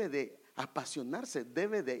 debe de apasionarse,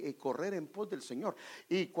 debe de correr en pos del Señor.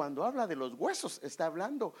 Y cuando habla de los huesos, está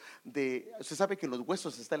hablando de, usted sabe que en los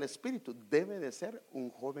huesos está el espíritu. Debe de ser un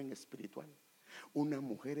joven espiritual, una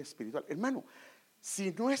mujer espiritual. Hermano,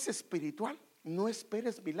 si no es espiritual, no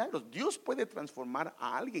esperes milagros. Dios puede transformar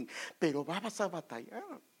a alguien, pero vas a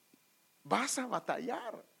batallar, vas a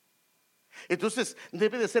batallar. Entonces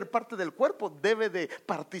debe de ser parte del cuerpo, debe de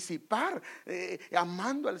participar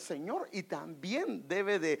amando al Señor, y también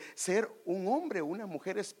debe de ser un hombre, una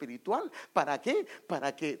mujer espiritual. ¿Para qué?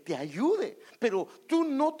 Para que te ayude. Pero tú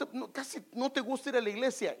casi no te gusta ir a la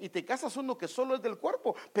iglesia y te casas uno que solo es del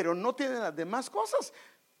cuerpo, pero no tiene las demás cosas,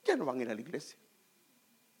 ya no van a ir a la iglesia.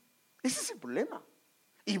 Ese es el problema.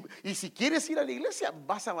 Y si quieres ir a la iglesia,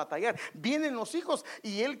 vas a batallar. Vienen los hijos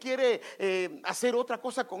y él quiere hacer otra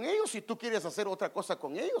cosa con ellos, y tú quieres hacer otra cosa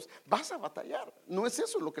con ellos, vas a batallar. No es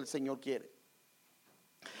eso lo que el Señor quiere.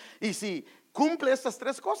 Y si cumple estas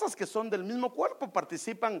tres cosas que son del mismo cuerpo,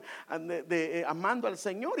 participan amando al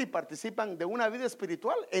Señor y participan de una vida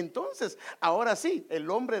espiritual, entonces ahora sí, el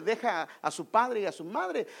hombre deja a su padre y a su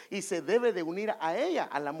madre y se debe de unir a ella,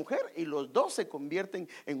 a la mujer, y los dos se convierten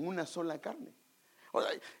en una sola carne.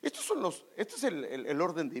 Esto es el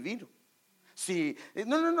orden divino. Si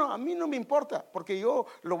no, a mí no me importa, porque yo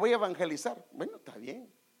lo voy a evangelizar. Bueno, está bien.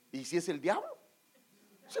 ¿Y si es el diablo?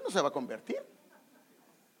 Ese no se va a convertir.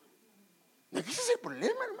 Ese es el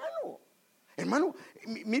problema, hermano. Hermano,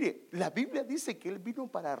 mire, la Biblia dice que Él vino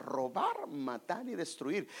para robar, matar y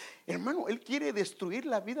destruir. Hermano, Él quiere destruir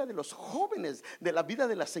la vida de los jóvenes, de la vida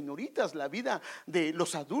de las señoritas, la vida de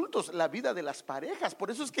los adultos, la vida de las parejas.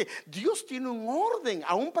 Por eso es que Dios tiene un orden,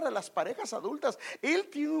 aún para las parejas adultas. Él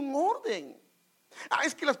tiene un orden.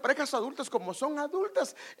 Es que las parejas adultas, como son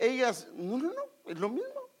adultas, ellas, no, es lo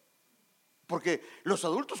mismo. Porque los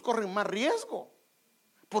adultos corren más riesgo,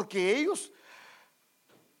 porque ellos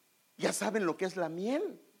ya saben lo que es la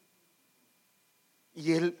miel.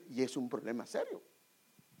 Y es un problema serio.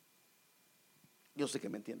 Yo sé que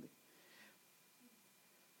me entiende.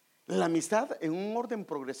 La amistad en un orden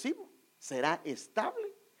progresivo será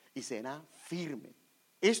estable y será firme.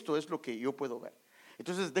 Esto es lo que yo puedo ver.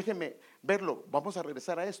 Entonces déjeme verlo. Vamos a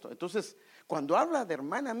regresar a esto. Entonces, cuando habla de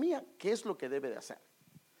hermana mía, ¿qué es lo que debe de hacer?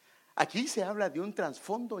 Aquí se habla de un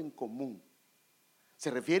trasfondo en común. Se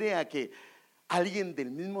refiere a que alguien del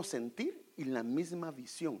mismo sentir y la misma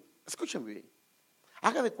visión. Escúchame bien.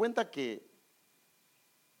 Haga de cuenta que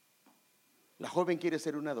la joven quiere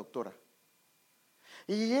ser una doctora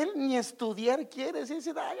y él ni estudiar quiere.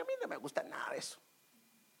 Dice, a mí no me gusta nada de eso.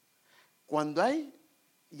 Cuando hay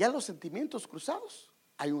ya los sentimientos cruzados,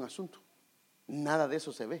 hay un asunto. Nada de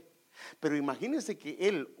eso se ve. Pero imagínense que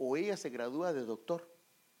él o ella se gradúa de doctor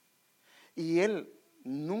y él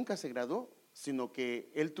nunca se graduó, sino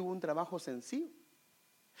que él tuvo un trabajo sencillo.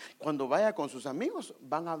 Cuando vaya con sus amigos,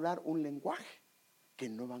 van a hablar un lenguaje que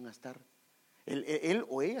no van a estar, él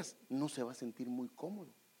o ellas no se va a sentir muy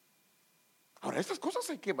cómodo. Ahora, estas cosas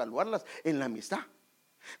hay que evaluarlas en la amistad.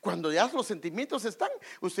 Cuando ya los sentimientos están,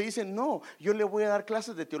 usted dice, no, yo le voy a dar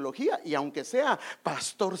clases de teología, y aunque sea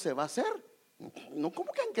pastor se va a hacer. No,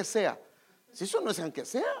 ¿cómo que aunque sea? Si eso no es aunque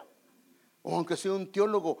sea. O aunque sea un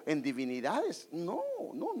teólogo en divinidades. No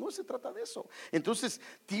se trata de eso. Entonces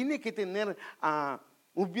tiene que tener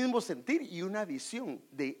un mismo sentir y una visión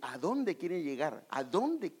de a dónde quieren llegar, a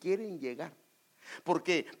dónde quieren llegar.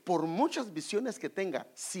 Porque por muchas visiones que tenga,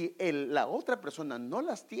 si la otra persona no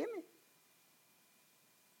las tiene.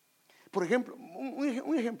 Por ejemplo,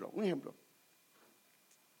 un ejemplo.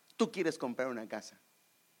 Tú quieres comprar una casa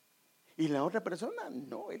y la otra persona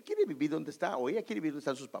no, él quiere vivir donde está, o ella quiere vivir donde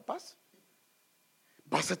están sus papás.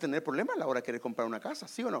 Vas a tener problemas a la hora de querer comprar una casa,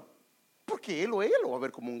 ¿sí o no? Porque él o ella lo va a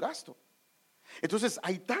ver como un gasto. Entonces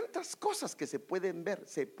hay tantas cosas que se pueden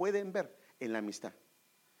ver en la amistad.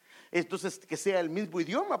 Entonces, que sea el mismo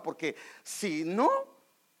idioma, porque si no,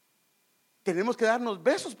 tenemos que darnos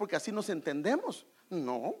besos porque así nos entendemos.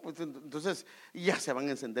 No, pues entonces ya se van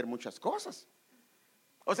a encender muchas cosas.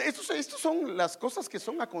 O sea, estos son las cosas que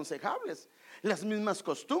son aconsejables. Las mismas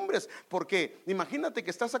costumbres, porque imagínate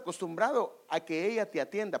que estás acostumbrado a que ella te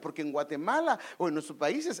atienda, porque en Guatemala o en nuestros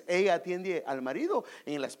países ella atiende al marido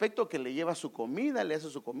en el aspecto que le lleva su comida, le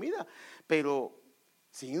hace su comida. Pero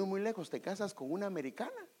sin ir muy lejos, te casas con una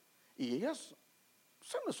americana y ellas,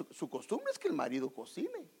 su costumbre es que el marido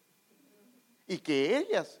cocine y que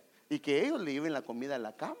ellos le lleven la comida a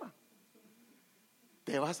la cama.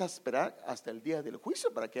 te vas a esperar hasta el día del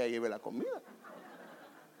juicio para que ella lleve la comida.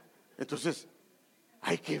 Entonces,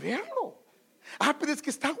 hay que verlo. Pero es que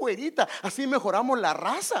está güerita, así mejoramos la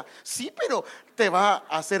raza. Sí, pero te va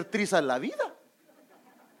a hacer triza la vida.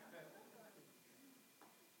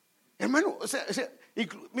 Hermano,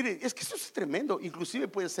 mire, es que eso es tremendo. Inclusive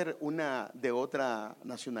puede ser una de otra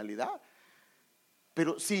nacionalidad.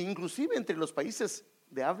 Pero si inclusive entre los países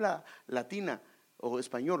de habla latina o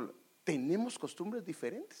español tenemos costumbres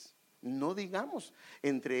diferentes, no digamos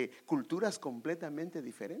entre culturas completamente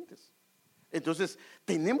diferentes. Entonces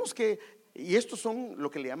tenemos que, y estos son lo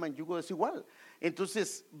que le llaman yugo desigual.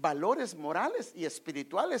 Entonces, valores morales y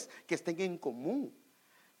espirituales que estén en común.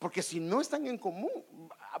 Porque si no están en común,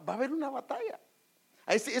 va a haber una batalla.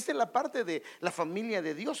 Esa es la parte de la familia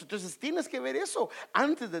de Dios. Entonces tienes que ver eso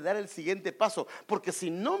antes de dar el siguiente paso. Porque si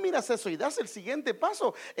no miras eso y das el siguiente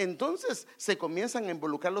paso, entonces se comienzan a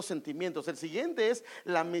involucrar los sentimientos. El siguiente es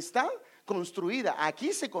la amistad construida.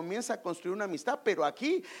 Aquí se comienza a construir una amistad, pero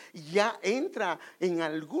aquí ya entra en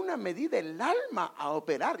alguna medida el alma a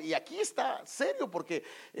operar. Y aquí está serio, porque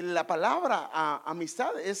la palabra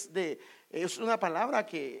amistad es una palabra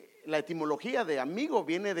que la etimología de amigo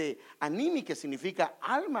viene de animi, que significa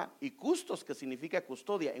alma, y custos, que significa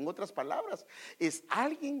custodia. En otras palabras, es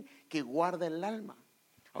alguien que guarda el alma.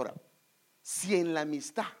 Ahora, si en la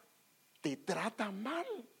amistad te trata mal,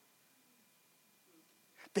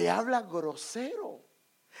 te habla grosero,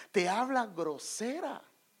 te habla grosera,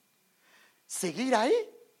 seguir ahí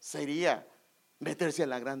sería meterse a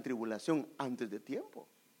la gran tribulación antes de tiempo.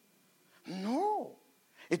 No.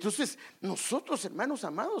 Entonces nosotros, hermanos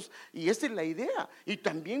amados, y esta es la idea, y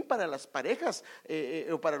también para las parejas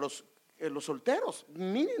o para los solteros,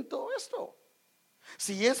 miren todo esto.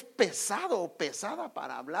 Si es pesado o pesada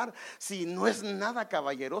para hablar, si no es nada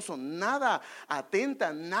caballeroso, nada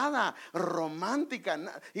atenta, nada romántica,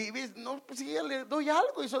 y ves, no, pues si ya le doy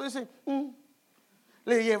algo y solo dice,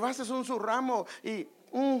 le llevaste su ramo y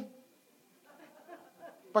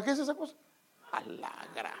 ¿para qué es esa cosa? A la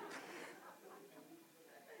gran.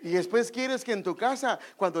 Y después quieres que en tu casa,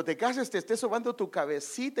 cuando te cases, te esté sobando tu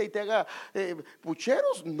cabecita y te haga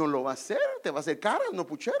pucheros. No lo va a hacer, te va a hacer caras, no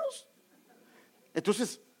pucheros.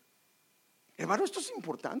 Entonces, hermano, esto es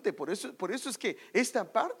importante. Por eso es que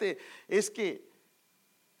esta parte es que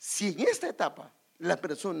si en esta etapa la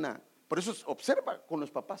persona, por eso observa con los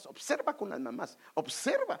papás, observa con las mamás,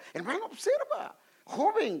 observa, hermano, observa,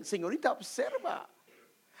 joven, señorita, observa.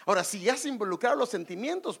 Ahora, si ya se involucraron los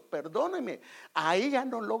sentimientos, perdóneme, a ella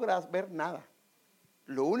no logras ver nada.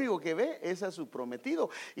 Lo único que ve es a su prometido.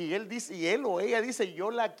 Y él dice, y él o ella dice, yo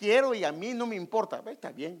la quiero y a mí no me importa.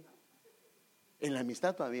 Está bien. En la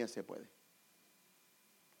amistad todavía se puede.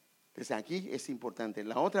 Entonces aquí es importante.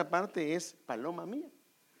 La otra parte es paloma mía.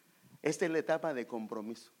 Esta es la etapa de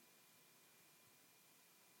compromiso.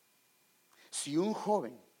 Si un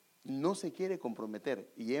joven no se quiere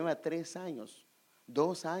comprometer y lleva 3 años,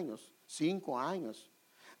 2 años, 5 años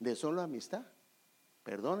de solo amistad,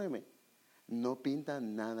 perdóneme, no pinta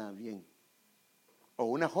nada bien. O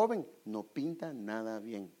una joven no pinta nada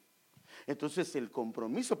bien. Entonces el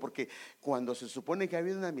compromiso, porque cuando se supone que ha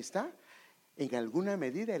habido una amistad, en alguna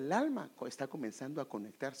medida el alma está comenzando a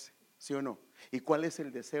conectarse, ¿sí o no? ¿Y cuál es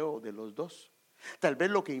el deseo de los dos? Tal vez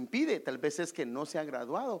lo que impide, tal vez es que no se ha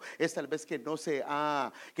graduado, es tal vez que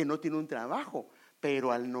que no tiene un trabajo.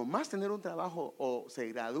 Pero al nomás tener un trabajo, o se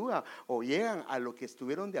gradúa o llegan a lo que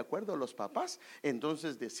estuvieron de acuerdo los papás,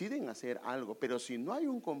 entonces deciden hacer algo. Pero si no hay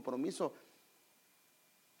un compromiso,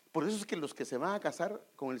 por eso es que los que se van a casar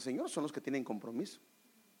con el Señor son los que tienen compromiso.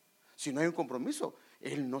 Si no hay un compromiso,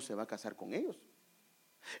 Él no se va a casar con ellos.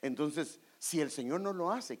 Entonces, si el Señor no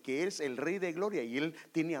lo hace, que es el Rey de Gloria y Él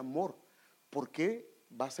tiene amor, ¿por qué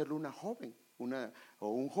va a ser una joven o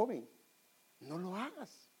un joven? No lo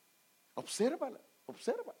hagas. Obsérvala.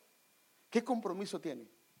 Observa. ¿Qué compromiso tiene?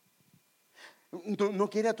 ¿No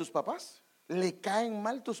quiere a tus papás? ¿Le caen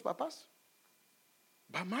mal tus papás?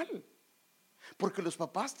 Va mal. Porque los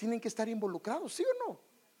papás tienen que estar involucrados, ¿sí o no?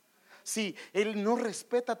 Si él no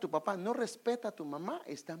respeta a tu papá, no respeta a tu mamá,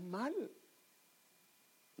 está mal.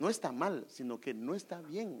 No está mal, sino que no está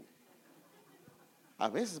bien. A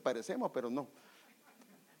veces parecemos, pero no.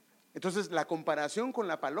 Entonces la comparación con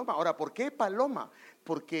la paloma. Ahora, ¿por qué paloma?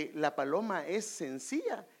 Porque la paloma es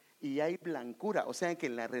sencilla y hay blancura. O sea que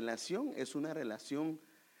la relación es una relación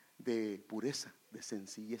de pureza, de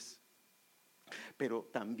sencillez. Pero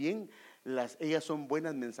también ellas son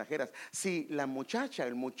buenas mensajeras. Si la muchacha,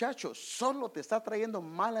 el muchacho solo te está trayendo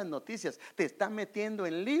malas noticias, te está metiendo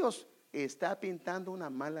en líos, está pintando una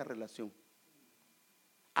mala relación.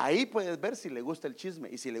 Ahí puedes ver si le gusta el chisme.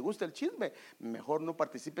 Y si le gusta el chisme, mejor no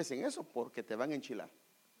participes en eso porque te van a enchilar.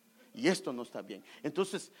 Y esto no está bien.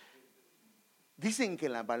 Entonces, dicen que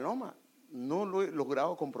la paloma, no lo he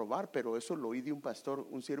logrado comprobar, pero eso lo oí de un pastor,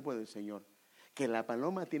 un siervo del Señor, que la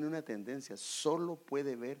paloma tiene una tendencia, solo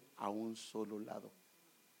puede ver a un solo lado.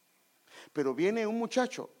 Pero viene un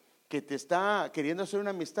muchacho que te está queriendo hacer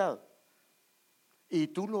una amistad y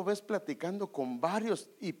tú lo ves platicando con varios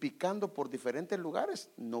y picando por diferentes lugares,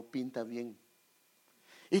 no pinta bien.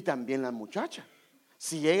 Y también la muchacha,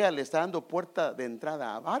 si ella le está dando puerta de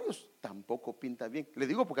entrada a varios, tampoco pinta bien. Le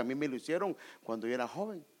digo porque a mí me lo hicieron cuando yo era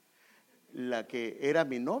joven. La que era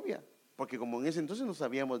mi novia, porque como en ese entonces no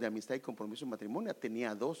sabíamos de amistad y compromiso en matrimonio,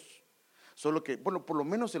 tenía dos. Solo que, bueno, por lo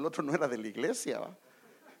menos el otro no era de la iglesia, ¿va?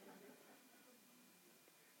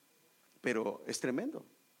 Pero es tremendo.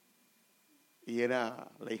 Y era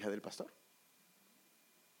la hija del pastor.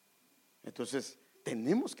 Entonces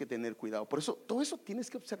tenemos que tener cuidado. Por eso todo eso tienes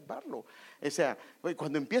que observarlo. O sea,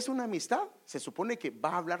 cuando empieza una amistad, se supone que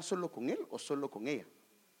va a hablar solo con él o solo con ella.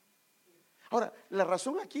 Ahora, la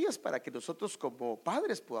razón aquí es para que nosotros como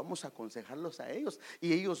padres podamos aconsejarlos a ellos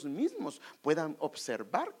y ellos mismos puedan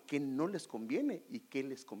observar qué no les conviene y qué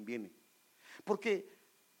les conviene. Porque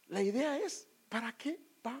la idea es, ¿para qué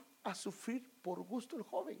va a sufrir por gusto el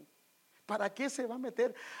joven? ¿Para qué se va a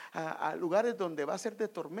meter a lugares donde va a ser de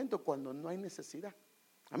tormento cuando no hay necesidad?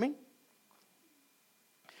 Amén.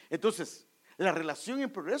 Entonces, la relación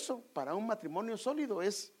en progreso para un matrimonio sólido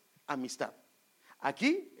es amistad.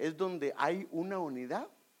 Aquí es donde hay una unidad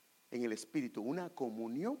en el espíritu, una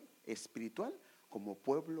comunión espiritual como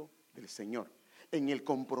pueblo del Señor. En el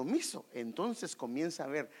compromiso, entonces comienza a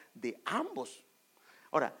haber de ambos.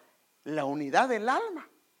 Ahora, la unidad del alma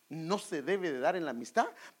no se debe de dar en la amistad,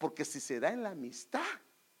 porque si se da en la amistad,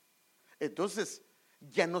 entonces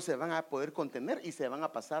ya no se van a poder contener y se van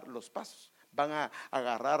a pasar los pasos. Van a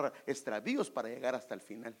agarrar extravíos para llegar hasta el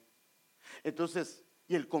final. Entonces,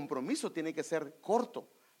 y el compromiso tiene que ser corto,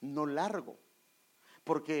 no largo,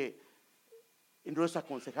 porque no es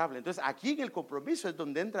aconsejable. Entonces, aquí en el compromiso es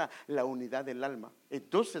donde entra la unidad del alma.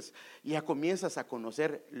 Entonces, ya comienzas a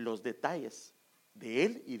conocer los detalles de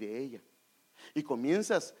él y de ella. Y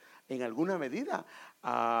comienzas en alguna medida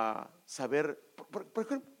a saber, por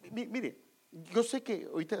ejemplo, mire, yo sé que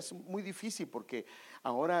ahorita es muy difícil porque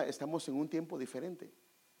ahora estamos en un tiempo diferente.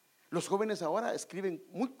 Los jóvenes ahora escriben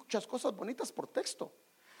muchas cosas bonitas por texto,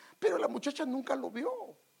 pero la muchacha nunca lo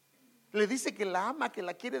vio. Le dice que la ama, que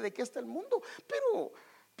la quiere, de que está el mundo,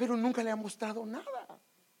 pero nunca le ha mostrado nada.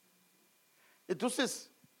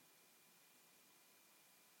 Entonces,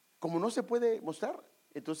 como no se puede mostrar,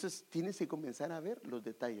 entonces tienes que comenzar a ver los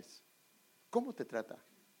detalles. ¿Cómo te trata?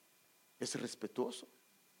 ¿Es respetuoso?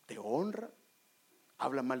 ¿Te honra?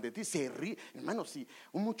 ¿Habla mal de ti? ¿Se ríe? Hermano, si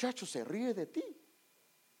un muchacho se ríe de ti,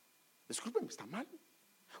 discúlpeme, está mal.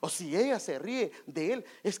 O si ella se ríe de él,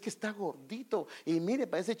 es que está gordito y mire,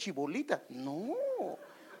 parece chibolita. No.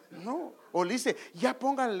 O le dice, ya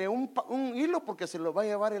pónganle un hilo porque se lo va a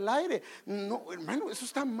llevar el aire. No, hermano, eso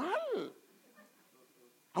está mal.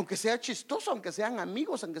 Aunque sea chistoso, aunque sean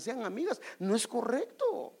amigos, aunque sean amigas, no es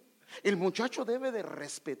correcto. El muchacho debe de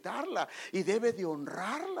respetarla y debe de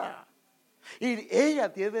honrarla. Y ella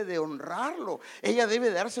debe de honrarlo. Ella debe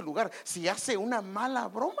de darse lugar. Si hace una mala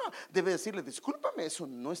broma, debe decirle, discúlpame, eso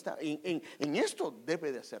no está en esto,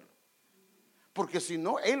 debe de hacerlo. Porque si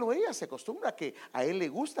no, él o ella se acostumbra a que a él le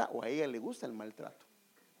gusta o a ella le gusta el maltrato.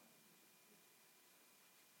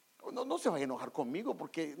 No se vaya a enojar conmigo,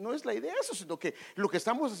 porque no es la idea eso, sino que lo que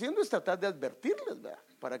estamos haciendo es tratar de advertirles, ¿verdad?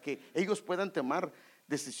 Para que ellos puedan tomar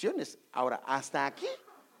decisiones. Ahora, hasta aquí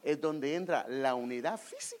es donde entra la unidad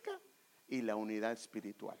física y la unidad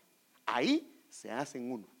espiritual. Ahí se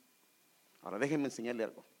hacen uno. Ahora déjenme enseñarle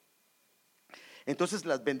algo. Entonces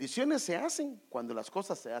las bendiciones se hacen cuando las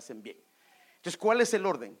cosas se hacen bien. Entonces, ¿cuál es el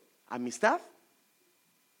orden? Amistad,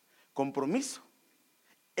 compromiso.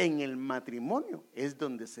 En el matrimonio es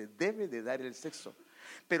donde se debe de dar el sexo.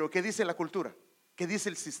 Pero ¿qué dice la cultura? ¿Qué dice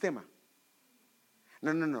el sistema?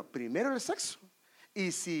 No, primero el sexo.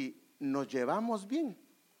 Y si nos llevamos bien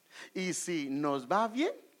y si nos va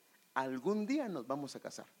bien, algún día nos vamos a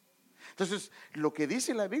casar. Entonces, lo que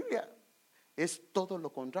dice la Biblia es todo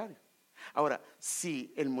lo contrario. Ahora,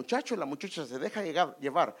 si el muchacho o la muchacha se deja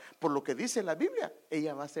llevar por lo que dice la Biblia,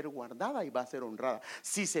 ella va a ser guardada y va a ser honrada.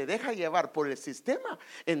 Si se deja llevar por el sistema,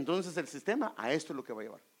 entonces el sistema a esto es lo que va a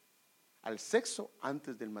llevar: al sexo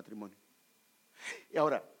antes del matrimonio. Y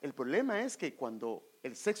ahora, el problema es que cuando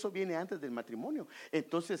el sexo viene antes del matrimonio,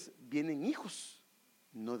 entonces vienen hijos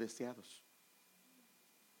no deseados.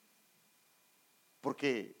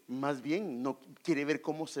 porque más bien no quiere ver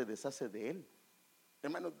cómo se deshace de él.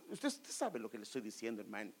 Hermano, usted sabe lo que le estoy diciendo,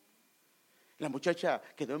 hermano. La muchacha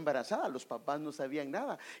quedó embarazada, los papás no sabían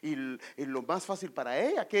nada, y lo más fácil para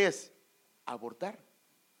ella, ¿qué es? Abortar.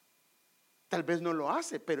 Tal vez no lo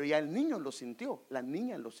hace, pero ya el niño lo sintió, la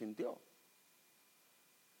niña lo sintió.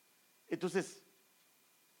 Entonces,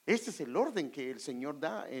 este es el orden que el Señor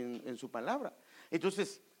da en su palabra.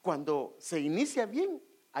 Entonces, cuando se inicia bien,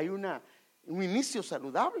 hay un inicio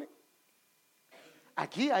saludable.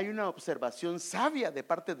 Aquí hay una observación sabia de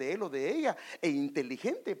parte de él o de ella e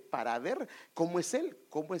inteligente para ver cómo es él,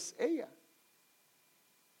 cómo es ella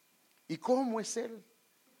y cómo es él,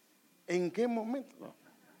 en qué momento. No.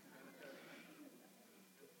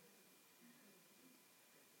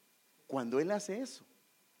 Cuando él hace eso,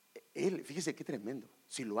 él, fíjese qué tremendo,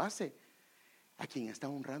 si lo hace, a quien está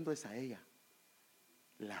honrando es a ella,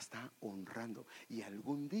 la está honrando y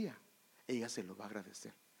algún día ella se lo va a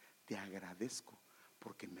agradecer. Te agradezco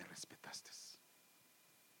porque me respetaste.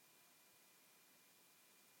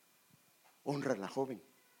 Honra a la joven,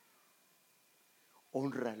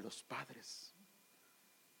 honra a los padres.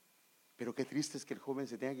 Pero qué triste es que el joven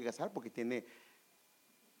se tenga que casar porque tiene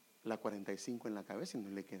la 45 en la cabeza y no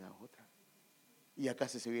le queda otra. Y acá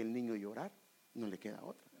se ve el niño llorar, no le queda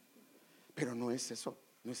otra. Pero no es eso,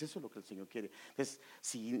 no es eso lo que el Señor quiere. Entonces,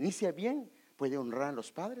 si inicia bien, puede honrar a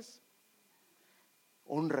los padres,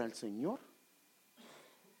 honra al Señor,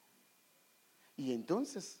 y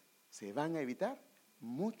entonces se van a evitar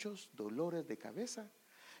muchos dolores de cabeza,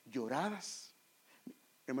 lloradas.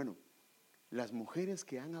 Hermano, las mujeres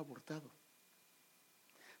que han abortado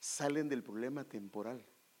salen del problema temporal.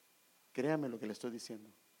 Créame lo que le estoy diciendo.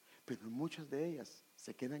 Pero muchas de ellas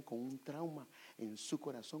se quedan con un trauma en su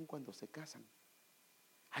corazón cuando se casan.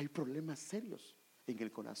 Hay problemas serios en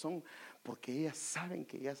el corazón porque ellas saben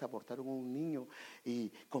que ellas abortaron a un niño y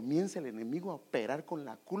comienza el enemigo a operar con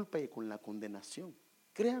la culpa y con la condenación.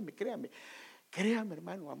 Créame,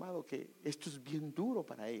 hermano amado, que esto es bien duro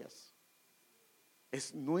para ellas.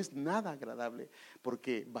 No es nada agradable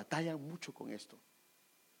porque batallan mucho con esto.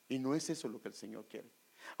 Y no es eso lo que el Señor quiere.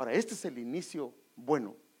 Ahora, este es el inicio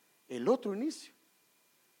bueno. El otro inicio,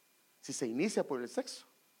 si se inicia por el sexo,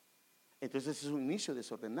 entonces es un inicio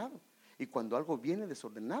desordenado. Y cuando algo viene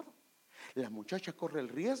desordenado, la muchacha corre el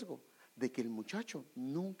riesgo de que el muchacho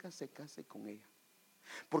nunca se case con ella.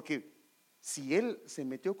 Porque si él se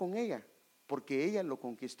metió con ella porque ella lo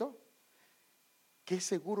conquistó, qué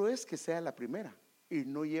seguro es que sea la primera y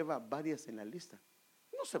no lleva varias en la lista.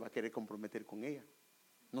 No se va a querer comprometer con ella.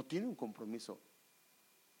 No tiene un compromiso.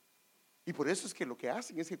 Y por eso es que lo que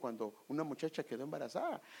hacen es que cuando una muchacha quedó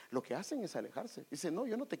embarazada, lo que hacen es alejarse. Dicen, no,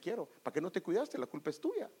 yo no te quiero. ¿Para qué no te cuidaste? La culpa es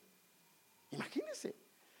tuya. Imagínense.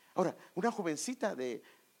 Ahora, una jovencita de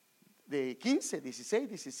 15, 16,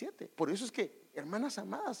 17. Por eso es que, hermanas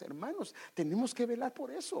amadas, hermanos, tenemos que velar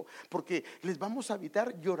por eso, porque les vamos a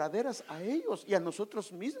evitar lloraderas a ellos y a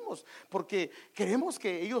nosotros mismos, porque queremos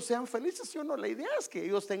que ellos sean felices, ¿sí o no? La idea es que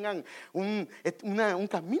ellos tengan un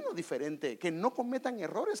camino diferente, que no cometan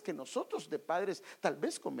errores que nosotros de padres tal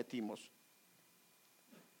vez cometimos.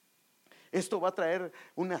 Esto va a traer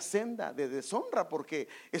una senda de deshonra, porque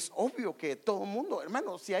es obvio que todo el mundo,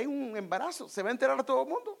 hermano, si hay un embarazo, ¿se va a enterar a todo el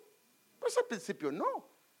mundo? Pues al principio no,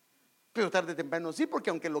 pero tarde o temprano sí,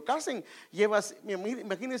 porque aunque lo casen,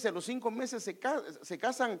 imagínense, a los 5 meses se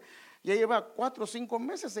casan, ya lleva 4 o 5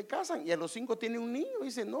 meses se casan y a los 5 tiene un niño y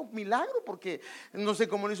dice, no, milagro, porque no sé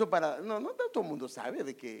cómo lo hizo no todo el mundo sabe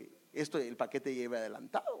de que el paquete lleva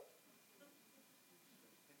adelantado.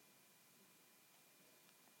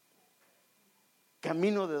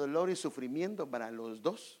 Camino de dolor y sufrimiento para los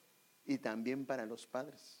dos y también para los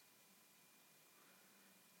padres.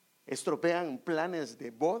 Estropean planes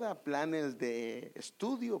de boda, planes de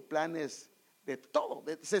estudio, planes de todo.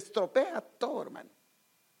 Se estropea todo, hermano.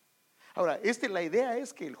 Ahora, la idea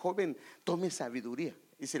es que el joven tome sabiduría.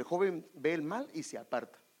 Y si el joven ve el mal y se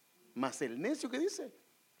aparta, mas el necio, que dice,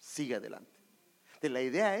 sigue adelante. La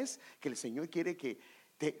idea es que el Señor quiere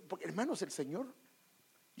porque, hermanos, el Señor,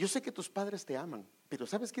 yo sé que tus padres te aman, pero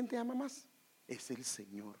 ¿sabes quién te ama más? Es el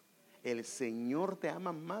Señor. El Señor te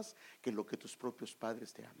ama más que lo que tus propios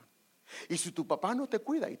padres te aman. Y si tu papá no te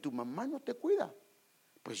cuida y tu mamá no te cuida,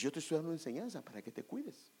 pues yo te estoy dando enseñanza para que te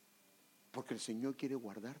cuides, porque el Señor quiere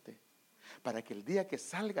guardarte, para que el día que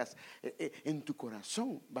salgas en tu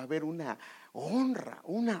corazón va a haber una honra.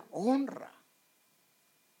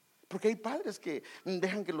 Porque hay padres que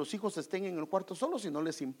dejan que los hijos estén en el cuarto solos y no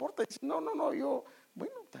les importa. Dicen, no,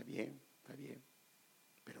 bueno, está bien,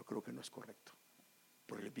 pero creo que no es correcto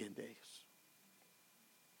por el bien de ellos.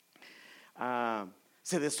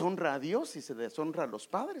 Se deshonra a Dios y se deshonra a los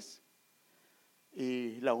padres.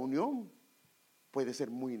 Y la unión puede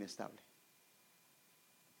ser muy inestable.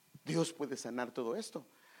 Dios puede sanar todo esto,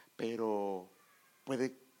 pero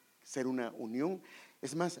puede ser una unión.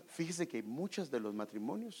 Es más, fíjese que muchos de los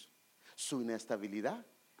matrimonios, su inestabilidad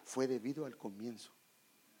fue debido al comienzo,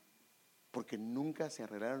 porque nunca se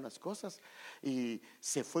arreglaron las cosas y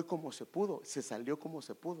se fue como se pudo, se salió como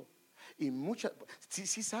se pudo. Y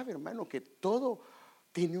sí sabe, hermano, que todo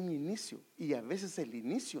tiene un inicio y a veces el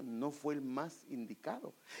inicio no fue el más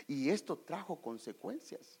indicado y esto trajo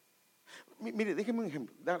consecuencias. Mire, déjeme un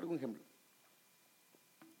ejemplo, darle un ejemplo.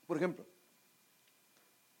 Por ejemplo,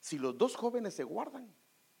 si los dos jóvenes se guardan,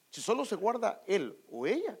 si solo se guarda él o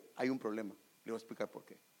ella, hay un problema. Le voy a explicar por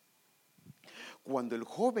qué. Cuando el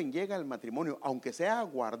joven llega al matrimonio, aunque sea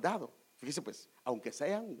guardado, fíjese pues, aunque se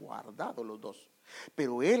hayan guardado los dos,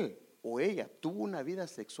 pero él o ella tuvo una vida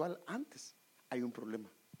sexual antes, hay un problema.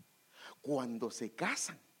 Cuando se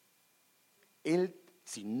casan, él,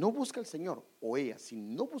 si no busca al Señor, o ella, si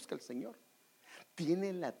no busca al Señor,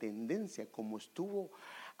 tiene la tendencia, como estuvo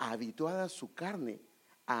habituada su carne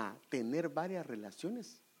a tener varias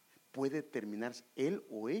relaciones, puede terminar él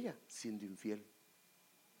o ella siendo infiel.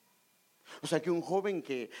 O sea que un joven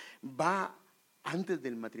que va antes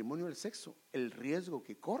del matrimonio al sexo, el riesgo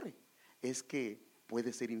que corre es que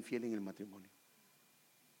puede ser infiel en el matrimonio.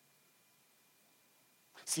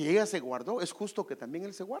 Si ella se guardó, es justo que también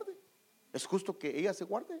él se guarde. Es justo que ella se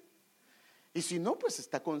guarde. Y si no, pues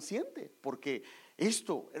está consciente, porque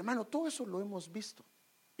esto, hermano, todo eso lo hemos visto.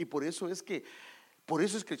 Y por eso es que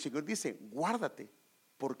el Señor dice, guárdate,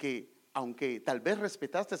 porque aunque tal vez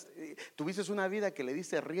respetaste, tuviste una vida que le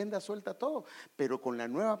dice rienda suelta a todo, pero con la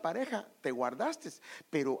nueva pareja te guardaste,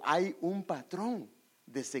 pero hay un patrón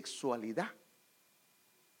de sexualidad.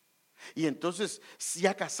 Y entonces, si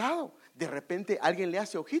ha casado, de repente alguien le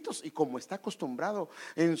hace ojitos y como está acostumbrado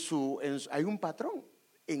hay un patrón,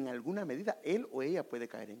 en alguna medida él o ella puede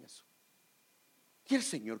caer en eso. Y el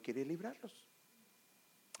Señor quiere librarlos.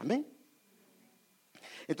 Amén.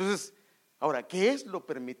 Entonces, ahora, ¿qué es lo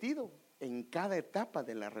permitido en cada etapa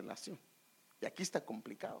de la relación? Y aquí está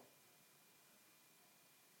complicado.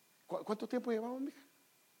 ¿Cuánto tiempo llevamos, mija?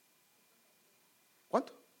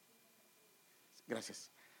 ¿Cuánto? Gracias.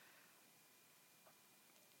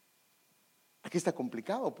 Aquí está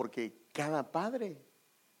complicado porque cada padre.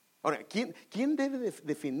 Ahora, ¿quién debe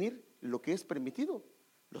definir lo que es permitido?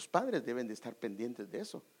 Los padres deben de estar pendientes de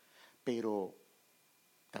eso, pero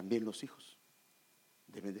también los hijos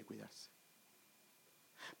deben de cuidarse.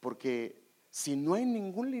 Porque si no hay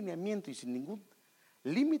ningún lineamiento y sin ningún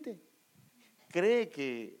límite, cree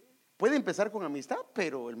que puede empezar con amistad,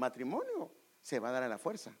 pero el matrimonio se va a dar a la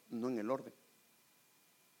fuerza, no en el orden.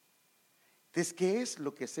 Entonces, ¿qué es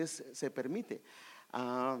lo que se permite?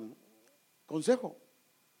 Consejo,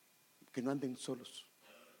 que no anden solos.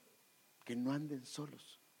 Que no anden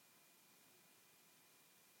solos.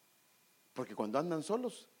 Porque cuando andan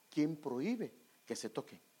solos, ¿quién prohíbe que se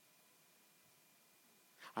toquen?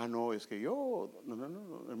 No, es que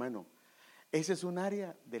no, hermano. Ese es un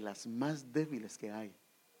área de las más débiles que hay.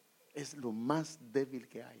 Es lo más débil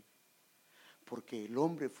que hay. Porque el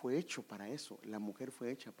hombre fue hecho para eso, la mujer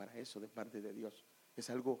fue hecha para eso de parte de Dios. Es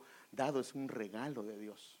algo dado, es un regalo de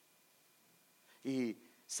Dios. Y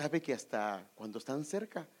sabe que hasta cuando están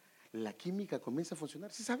cerca, la química comienza a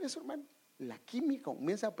funcionar. ¿Sí sabe eso, hermano? La química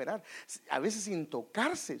comienza a operar. A veces sin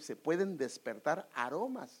tocarse se pueden despertar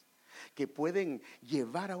aromas que pueden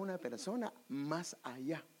llevar a una persona más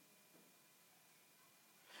allá.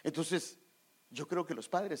 Entonces, yo creo que los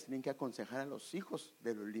padres tienen que aconsejar a los hijos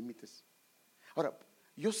de los límites. Ahora,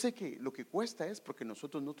 yo sé que lo que cuesta es porque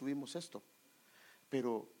nosotros no tuvimos esto,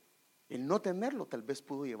 pero el no tenerlo tal vez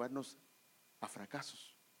pudo llevarnos a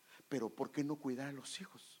fracasos. Pero ¿por qué no cuidar a los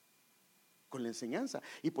hijos? Con la enseñanza.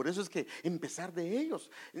 Y por eso es que empezar de ellos.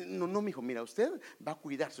 No, mijo, mira, usted va a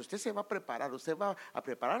cuidarse, usted se va a preparar, usted va a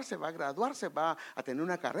prepararse, va a graduarse, va a tener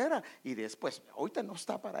una carrera y después, ahorita no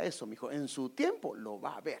está para eso, mijo, en su tiempo lo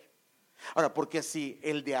va a ver. Ahora, porque si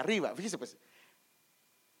el de arriba, fíjese pues,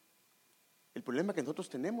 el problema que nosotros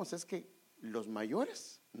tenemos es que los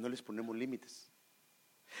mayores no les ponemos límites.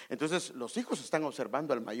 Entonces los hijos están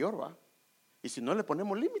observando al mayor, ¿va? Y si no le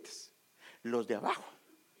ponemos límites, los de abajo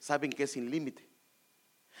saben que es sin límite.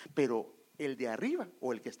 Pero el de arriba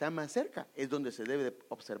o el que está más cerca es donde se debe de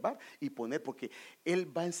observar y poner, porque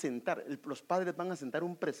él va a sentar, los padres van a sentar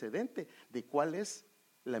un precedente de cuál es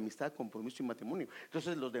la amistad, compromiso y matrimonio.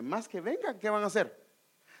 Entonces los demás que vengan, ¿qué van a hacer?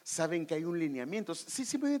 Saben que hay un lineamiento.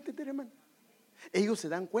 Sí me voy a entender, hermano. Ellos se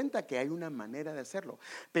dan cuenta que hay una manera de hacerlo.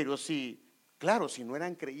 Pero si Claro, si no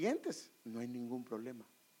eran creyentes, no hay ningún problema.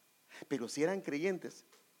 Pero si eran creyentes,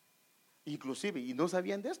 inclusive, y no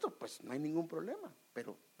sabían de esto, pues no hay ningún problema.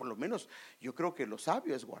 Pero por lo menos yo creo que lo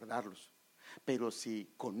sabio es guardarlos. Pero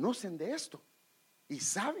si conocen de esto y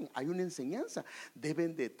saben, hay una enseñanza,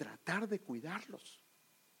 deben de tratar de cuidarlos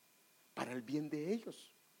para el bien de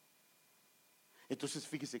ellos. Entonces,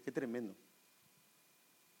 fíjese qué tremendo.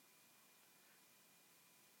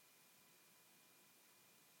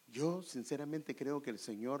 Yo sinceramente creo que el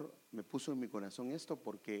Señor me puso en mi corazón esto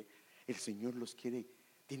porque el Señor los quiere,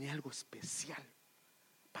 tiene algo especial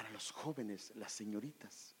para los jóvenes, las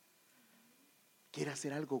señoritas. Quiere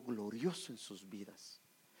hacer algo glorioso en sus vidas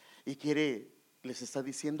y les está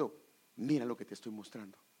diciendo, mira lo que te estoy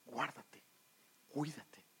mostrando, guárdate,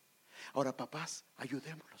 cuídate. Ahora, papás,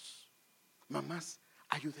 ayudémoslos. Mamás,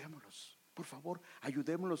 ayudémoslos. Por favor,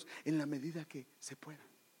 ayudémoslos en la medida que se pueda.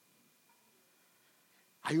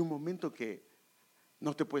 Hay un momento que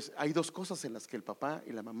no te puedes, hay dos cosas en las que el papá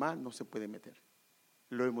y la mamá no se pueden meter.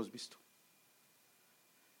 Lo hemos visto.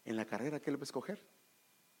 En la carrera que él va a escoger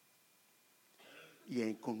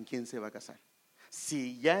y con quién se va a casar.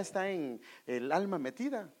 Si ya está en el alma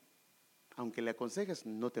metida, aunque le aconsejes,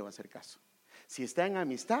 no te va a hacer caso. Si está en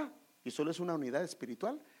amistad y solo es una unidad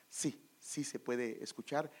espiritual, sí se puede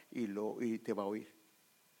escuchar y te va a oír.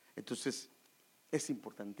 Entonces, es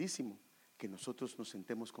importantísimo que nosotros nos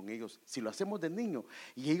sentemos con ellos. Si lo hacemos de niño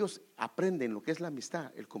y ellos aprenden lo que es la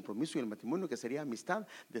amistad, el compromiso y el matrimonio, que sería amistad,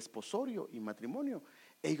 desposorio y matrimonio,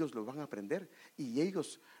 ellos lo van a aprender y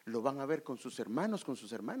ellos lo van a ver con sus hermanos, con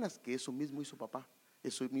sus hermanas, que eso mismo hizo papá,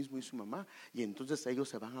 eso mismo hizo mamá, y entonces ellos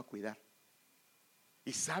se van a cuidar.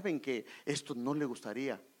 Y saben que esto no le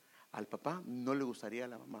gustaría al papá, no le gustaría a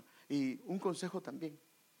la mamá. Y un consejo también: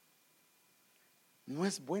 no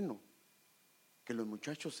es bueno que los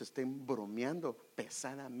muchachos estén bromeando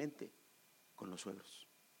pesadamente con los suegros.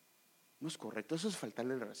 No es correcto, eso es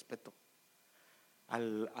faltarle el respeto.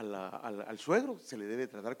 Al suegro se le debe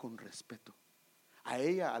tratar con respeto, a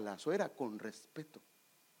ella, a la suegra, con respeto.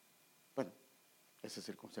 Bueno, ese es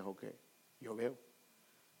el consejo que yo veo,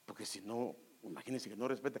 porque si no, imagínense que no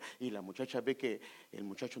respeta y la muchacha ve que el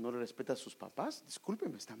muchacho no le respeta a sus papás,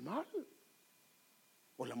 discúlpeme, está mal.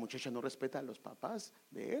 O la muchacha no respeta a los papás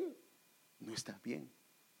de él, no está bien.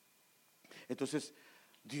 Entonces,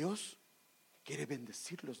 Dios quiere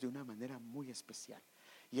bendecirlos de una manera muy especial.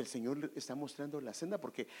 Y el Señor le está mostrando la senda,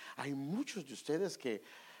 porque hay muchos de ustedes que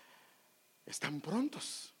están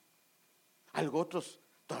prontos. Otros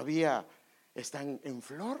todavía están en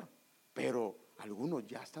flor, pero algunos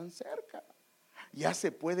ya están cerca. Ya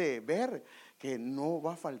se puede ver que no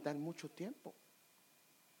va a faltar mucho tiempo.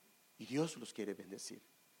 Y Dios los quiere bendecir.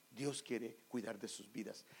 Dios quiere cuidar de sus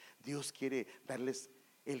vidas. Dios quiere darles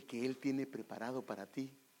el que Él tiene preparado para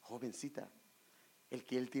ti, jovencita. El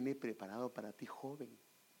que Él tiene preparado para ti, joven.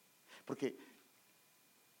 Porque,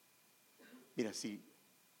 mira, si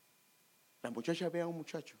la muchacha ve a un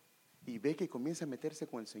muchacho y ve que comienza a meterse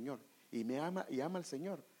con el Señor y ama al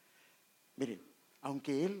Señor, miren,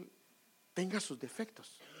 aunque él tenga sus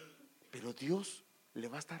defectos, pero Dios le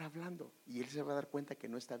va a estar hablando y él se va a dar cuenta que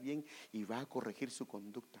no está bien y va a corregir su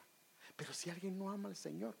conducta. Pero si alguien no ama al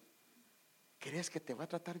Señor, ¿crees que te va a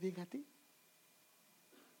tratar bien a ti?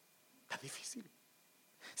 Está difícil.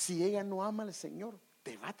 Si ella no ama al Señor,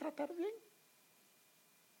 ¿te va a tratar bien?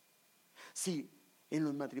 Si en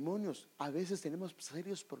los matrimonios a veces tenemos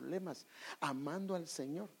serios problemas amando al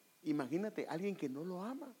Señor, imagínate alguien que no lo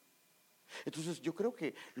ama. Entonces yo creo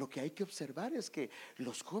que lo que hay que observar es que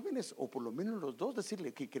los jóvenes, o por lo menos los dos,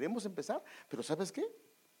 decirle que queremos empezar, pero ¿sabes qué?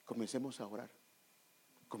 Comencemos a orar,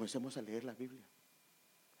 comencemos a leer la Biblia.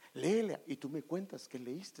 Léela y tú me cuentas qué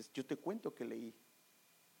leíste, yo te cuento qué leí.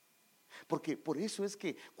 Porque por eso es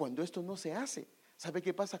que cuando esto no se hace, ¿sabe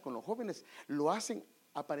qué pasa con los jóvenes? Lo hacen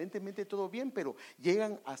aparentemente todo bien, pero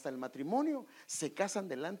llegan hasta el matrimonio, se casan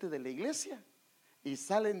delante de la iglesia y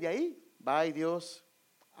salen de ahí. Bye Dios,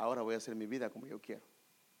 ahora voy a hacer mi vida como yo quiero.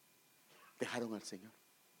 Dejaron al Señor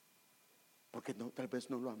porque tal vez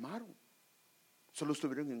no lo amaron. Solo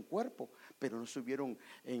estuvieron en cuerpo, pero no estuvieron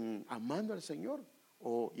amando al Señor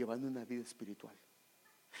o llevando una vida espiritual.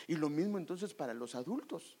 Y lo mismo entonces para los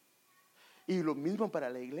adultos. Y lo mismo para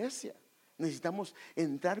la iglesia. Necesitamos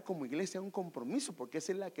entrar como iglesia a un compromiso, porque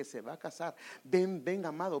esa es la que se va a casar. Ven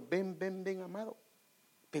amado, ven amado.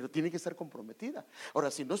 Pero tiene que estar comprometida. Ahora,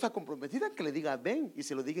 si no está comprometida, que le diga ven, y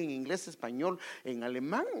se lo diga en inglés, español, en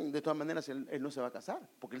alemán. De todas maneras él no se va a casar,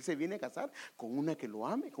 porque él se viene a casar con una que lo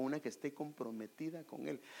ame, con una que esté comprometida con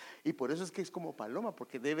él. Y por eso es que es como paloma,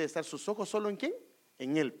 porque debe estar sus ojos solo en ¿quién?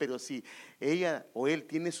 En él. Pero si ella o él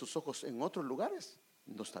tiene sus ojos en otros lugares,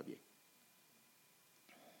 no está bien.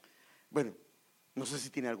 Bueno, no sé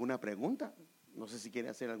si tiene alguna pregunta. No sé si quiere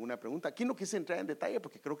hacer alguna pregunta. Aquí no quise entrar en detalle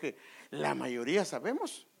porque creo que la mayoría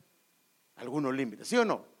sabemos algunos límites, ¿sí o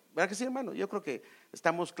no? ¿Verdad que sí, hermano? Yo creo que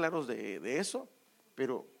estamos claros de eso,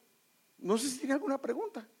 pero no sé si tiene alguna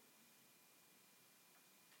pregunta.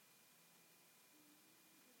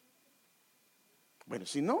 Bueno,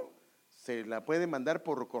 si no, se la puede mandar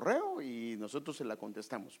por correo y nosotros se la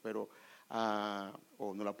contestamos, pero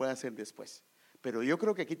o nos la puede hacer después. Pero yo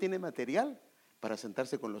creo que aquí tiene material para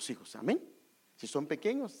sentarse con los hijos, amén. Si son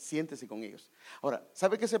pequeños, siéntese con ellos. Ahora,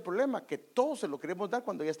 ¿sabe qué es el problema? Que todos se lo queremos dar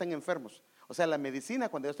cuando ya están enfermos. O sea, la medicina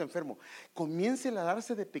cuando ya está enfermo. Comience a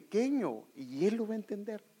darse de pequeño y él lo va a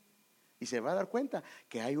entender. Y se va a dar cuenta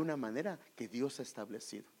que hay una manera que Dios ha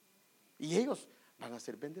establecido. Y ellos van a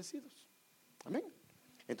ser bendecidos. Amén.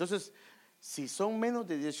 Entonces, si son menos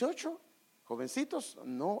de 18, jovencitos,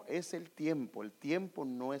 no es el tiempo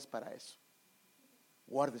no es para eso.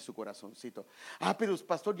 Guarde su corazoncito. Pero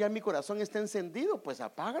pastor, ya mi corazón está encendido. Pues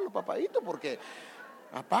apágalo, papadito, porque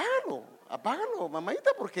apágalo,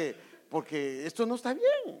 mamadita, porque esto no está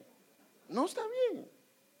bien. No está bien.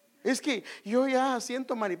 Es que yo ya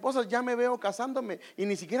siento mariposas, ya me veo casándome y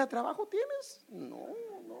ni siquiera trabajo tienes. No.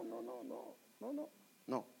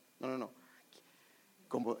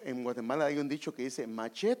 Como en Guatemala hay un dicho que dice: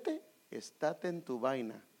 machete, estate en tu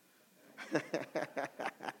vaina.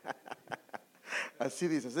 Así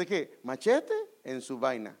dice, así que machete en su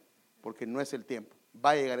vaina, porque no es el tiempo,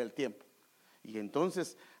 va a llegar el tiempo y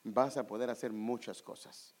entonces vas a poder hacer muchas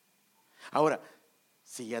cosas. Ahora,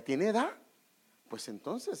 si ya tiene edad, pues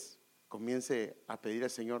entonces comience a pedir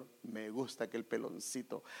al Señor: me gusta aquel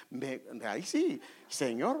peloncito, ahí sí,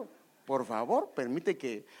 Señor, por favor, permite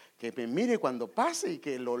que me mire cuando pase y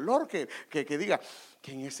que el olor que diga: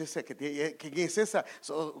 ¿quién es esa? ¿Quién es esa?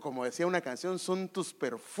 Como decía una canción, son tus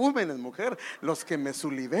perfúmenes, mujer, los que me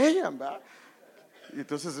sulibellan, ¿verdad? Y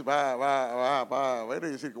entonces va a ver y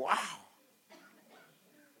decir: wow.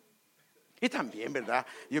 Y también, ¿verdad?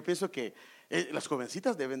 Yo pienso que las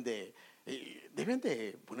jovencitas deben de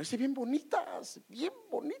ponerse bien bonitas,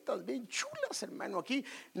 bien chulas, hermano. Aquí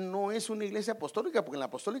no es una iglesia apostólica, porque en la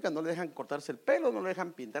apostólica no le dejan cortarse el pelo, no le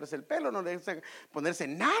dejan pintarse el pelo, no le dejan ponerse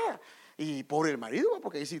nada. Y por el marido,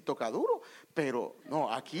 porque ahí sí toca duro. Pero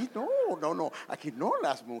no, aquí no, aquí no,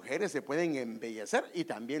 las mujeres se pueden embellecer y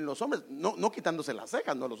también los hombres, no quitándose las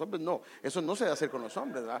cejas, no, los hombres no, eso no se debe hacer con los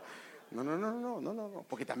hombres, ¿verdad? No,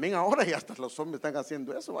 porque también ahora ya hasta los hombres están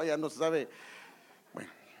haciendo eso, ya no se sabe.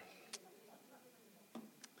 Bueno,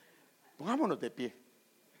 pongámonos de pie.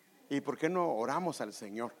 ¿Y por qué no oramos al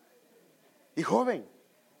Señor? Y joven,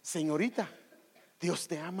 señorita, Dios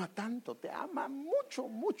te ama tanto, te ama mucho,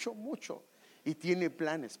 y tiene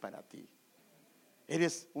planes para ti.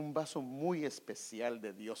 Eres un vaso muy especial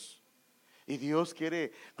de Dios, y Dios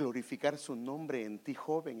quiere glorificar su nombre en ti,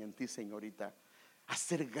 joven, en ti, señorita,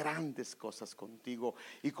 hacer grandes cosas contigo.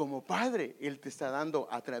 Y como padre, Él te está dando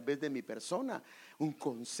a través de mi persona un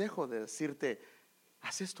consejo de decirte: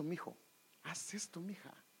 haz esto, mijo, haz esto,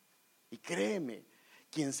 mija. Y créeme,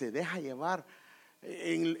 quien se deja llevar,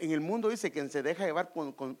 en el mundo dice: quien se deja llevar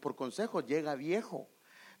por consejos llega viejo.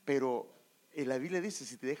 Pero en la Biblia dice: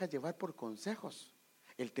 si te dejas llevar por consejos,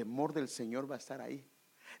 el temor del Señor va a estar ahí,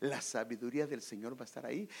 la sabiduría del Señor va a estar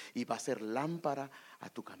ahí, y va a ser lámpara a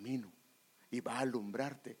tu camino, y va a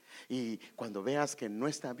alumbrarte. Y cuando veas que no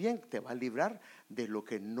está bien, te va a librar de lo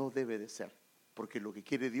que no debe de ser. Porque lo que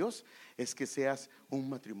quiere Dios es que seas un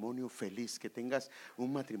matrimonio feliz, que tengas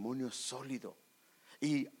un matrimonio sólido.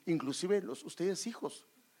 Y inclusive ustedes hijos,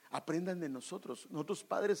 aprendan de nosotros. Nosotros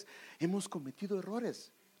padres hemos cometido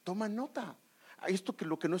errores. Toma nota. Esto que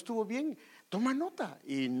lo que no estuvo bien, toma nota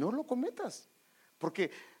y no lo cometas. Porque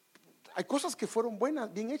hay cosas que fueron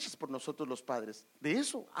buenas, bien hechas por nosotros los padres. De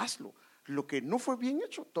eso hazlo. Lo que no fue bien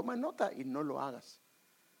hecho, toma nota y no lo hagas,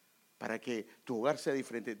 para que tu hogar sea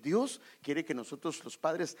diferente. Dios quiere que nosotros los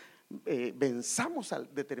padres venzamos a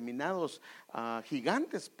determinados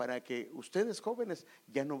gigantes, para que ustedes jóvenes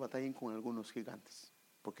ya no batallen con algunos gigantes,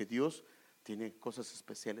 porque Dios tiene cosas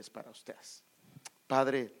especiales para ustedes.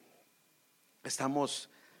 Padre, estamos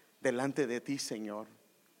delante de ti, Señor.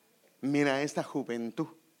 Mira esta juventud,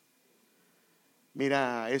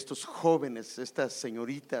 mira estos jóvenes, estas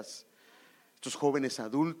señoritas, estos jóvenes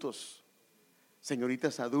adultos,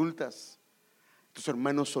 señoritas adultas, tus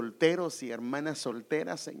hermanos solteros y hermanas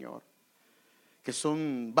solteras, Señor, que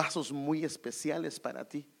son vasos muy especiales para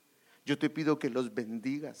ti. Yo te pido que los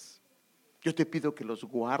bendigas, Yo te pido que los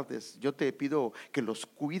guardes, yo te pido que los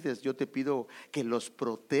cuides, yo te pido que los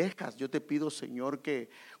protejas, yo te pido, Señor, que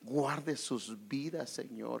guardes sus vidas,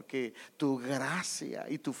 Señor, que tu gracia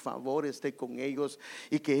y tu favor esté con ellos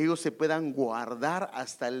y que ellos se puedan guardar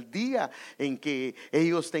hasta el día en que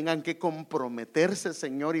ellos tengan que comprometerse,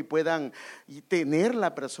 Señor, y puedan tener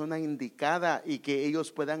la persona indicada y que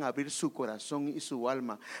ellos puedan abrir su corazón y su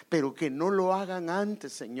alma, pero que no lo hagan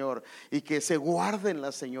antes, Señor, y que se guarden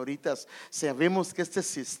las señoritas. Sabemos que este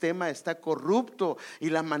sistema está corrupto y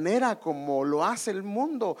la manera como lo hace el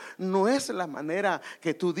mundo no es la manera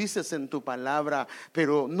que tú dices en tu palabra,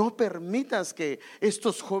 pero no permitas que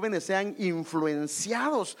estos jóvenes sean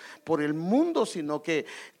influenciados por el mundo, sino que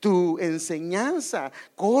tu enseñanza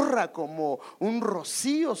corra como un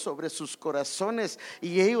rocío sobre sus corazones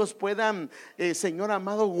y ellos puedan, Señor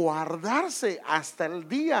amado, guardarse hasta el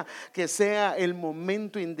día que sea el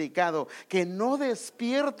momento indicado, que no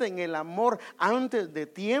despierten el amor antes de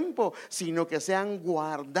tiempo, sino que sean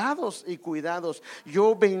guardados y cuidados.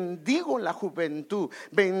 Yo bendigo la juventud,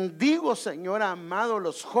 bendigo, Señor amado,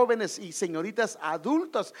 los jóvenes y señoritas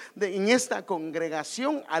adultas en esta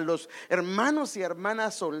congregación, a los hermanos y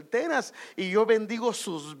hermanas solteras, y yo bendigo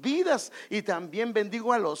sus vidas y también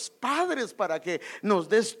bendigo a los padres para que nos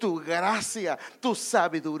des tu gracia, tu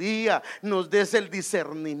sabiduría, nos des el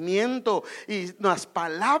discernimiento y las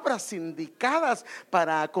palabras indicadas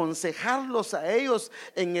para aconsejarlos a ellos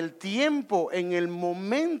en el tiempo, en el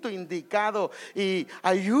momento indicado, y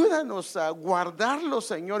ayúdanos a guardarlos,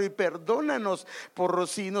 Señor, y perdónanos por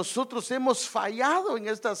si nosotros hemos fallado en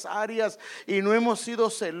estas áreas y no hemos sido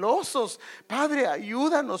celosos. Padre,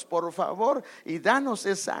 ayúdanos por favor y danos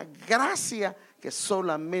esa gracia que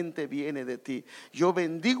solamente viene de ti. Yo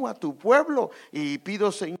bendigo a tu pueblo y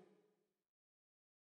pido, Señor,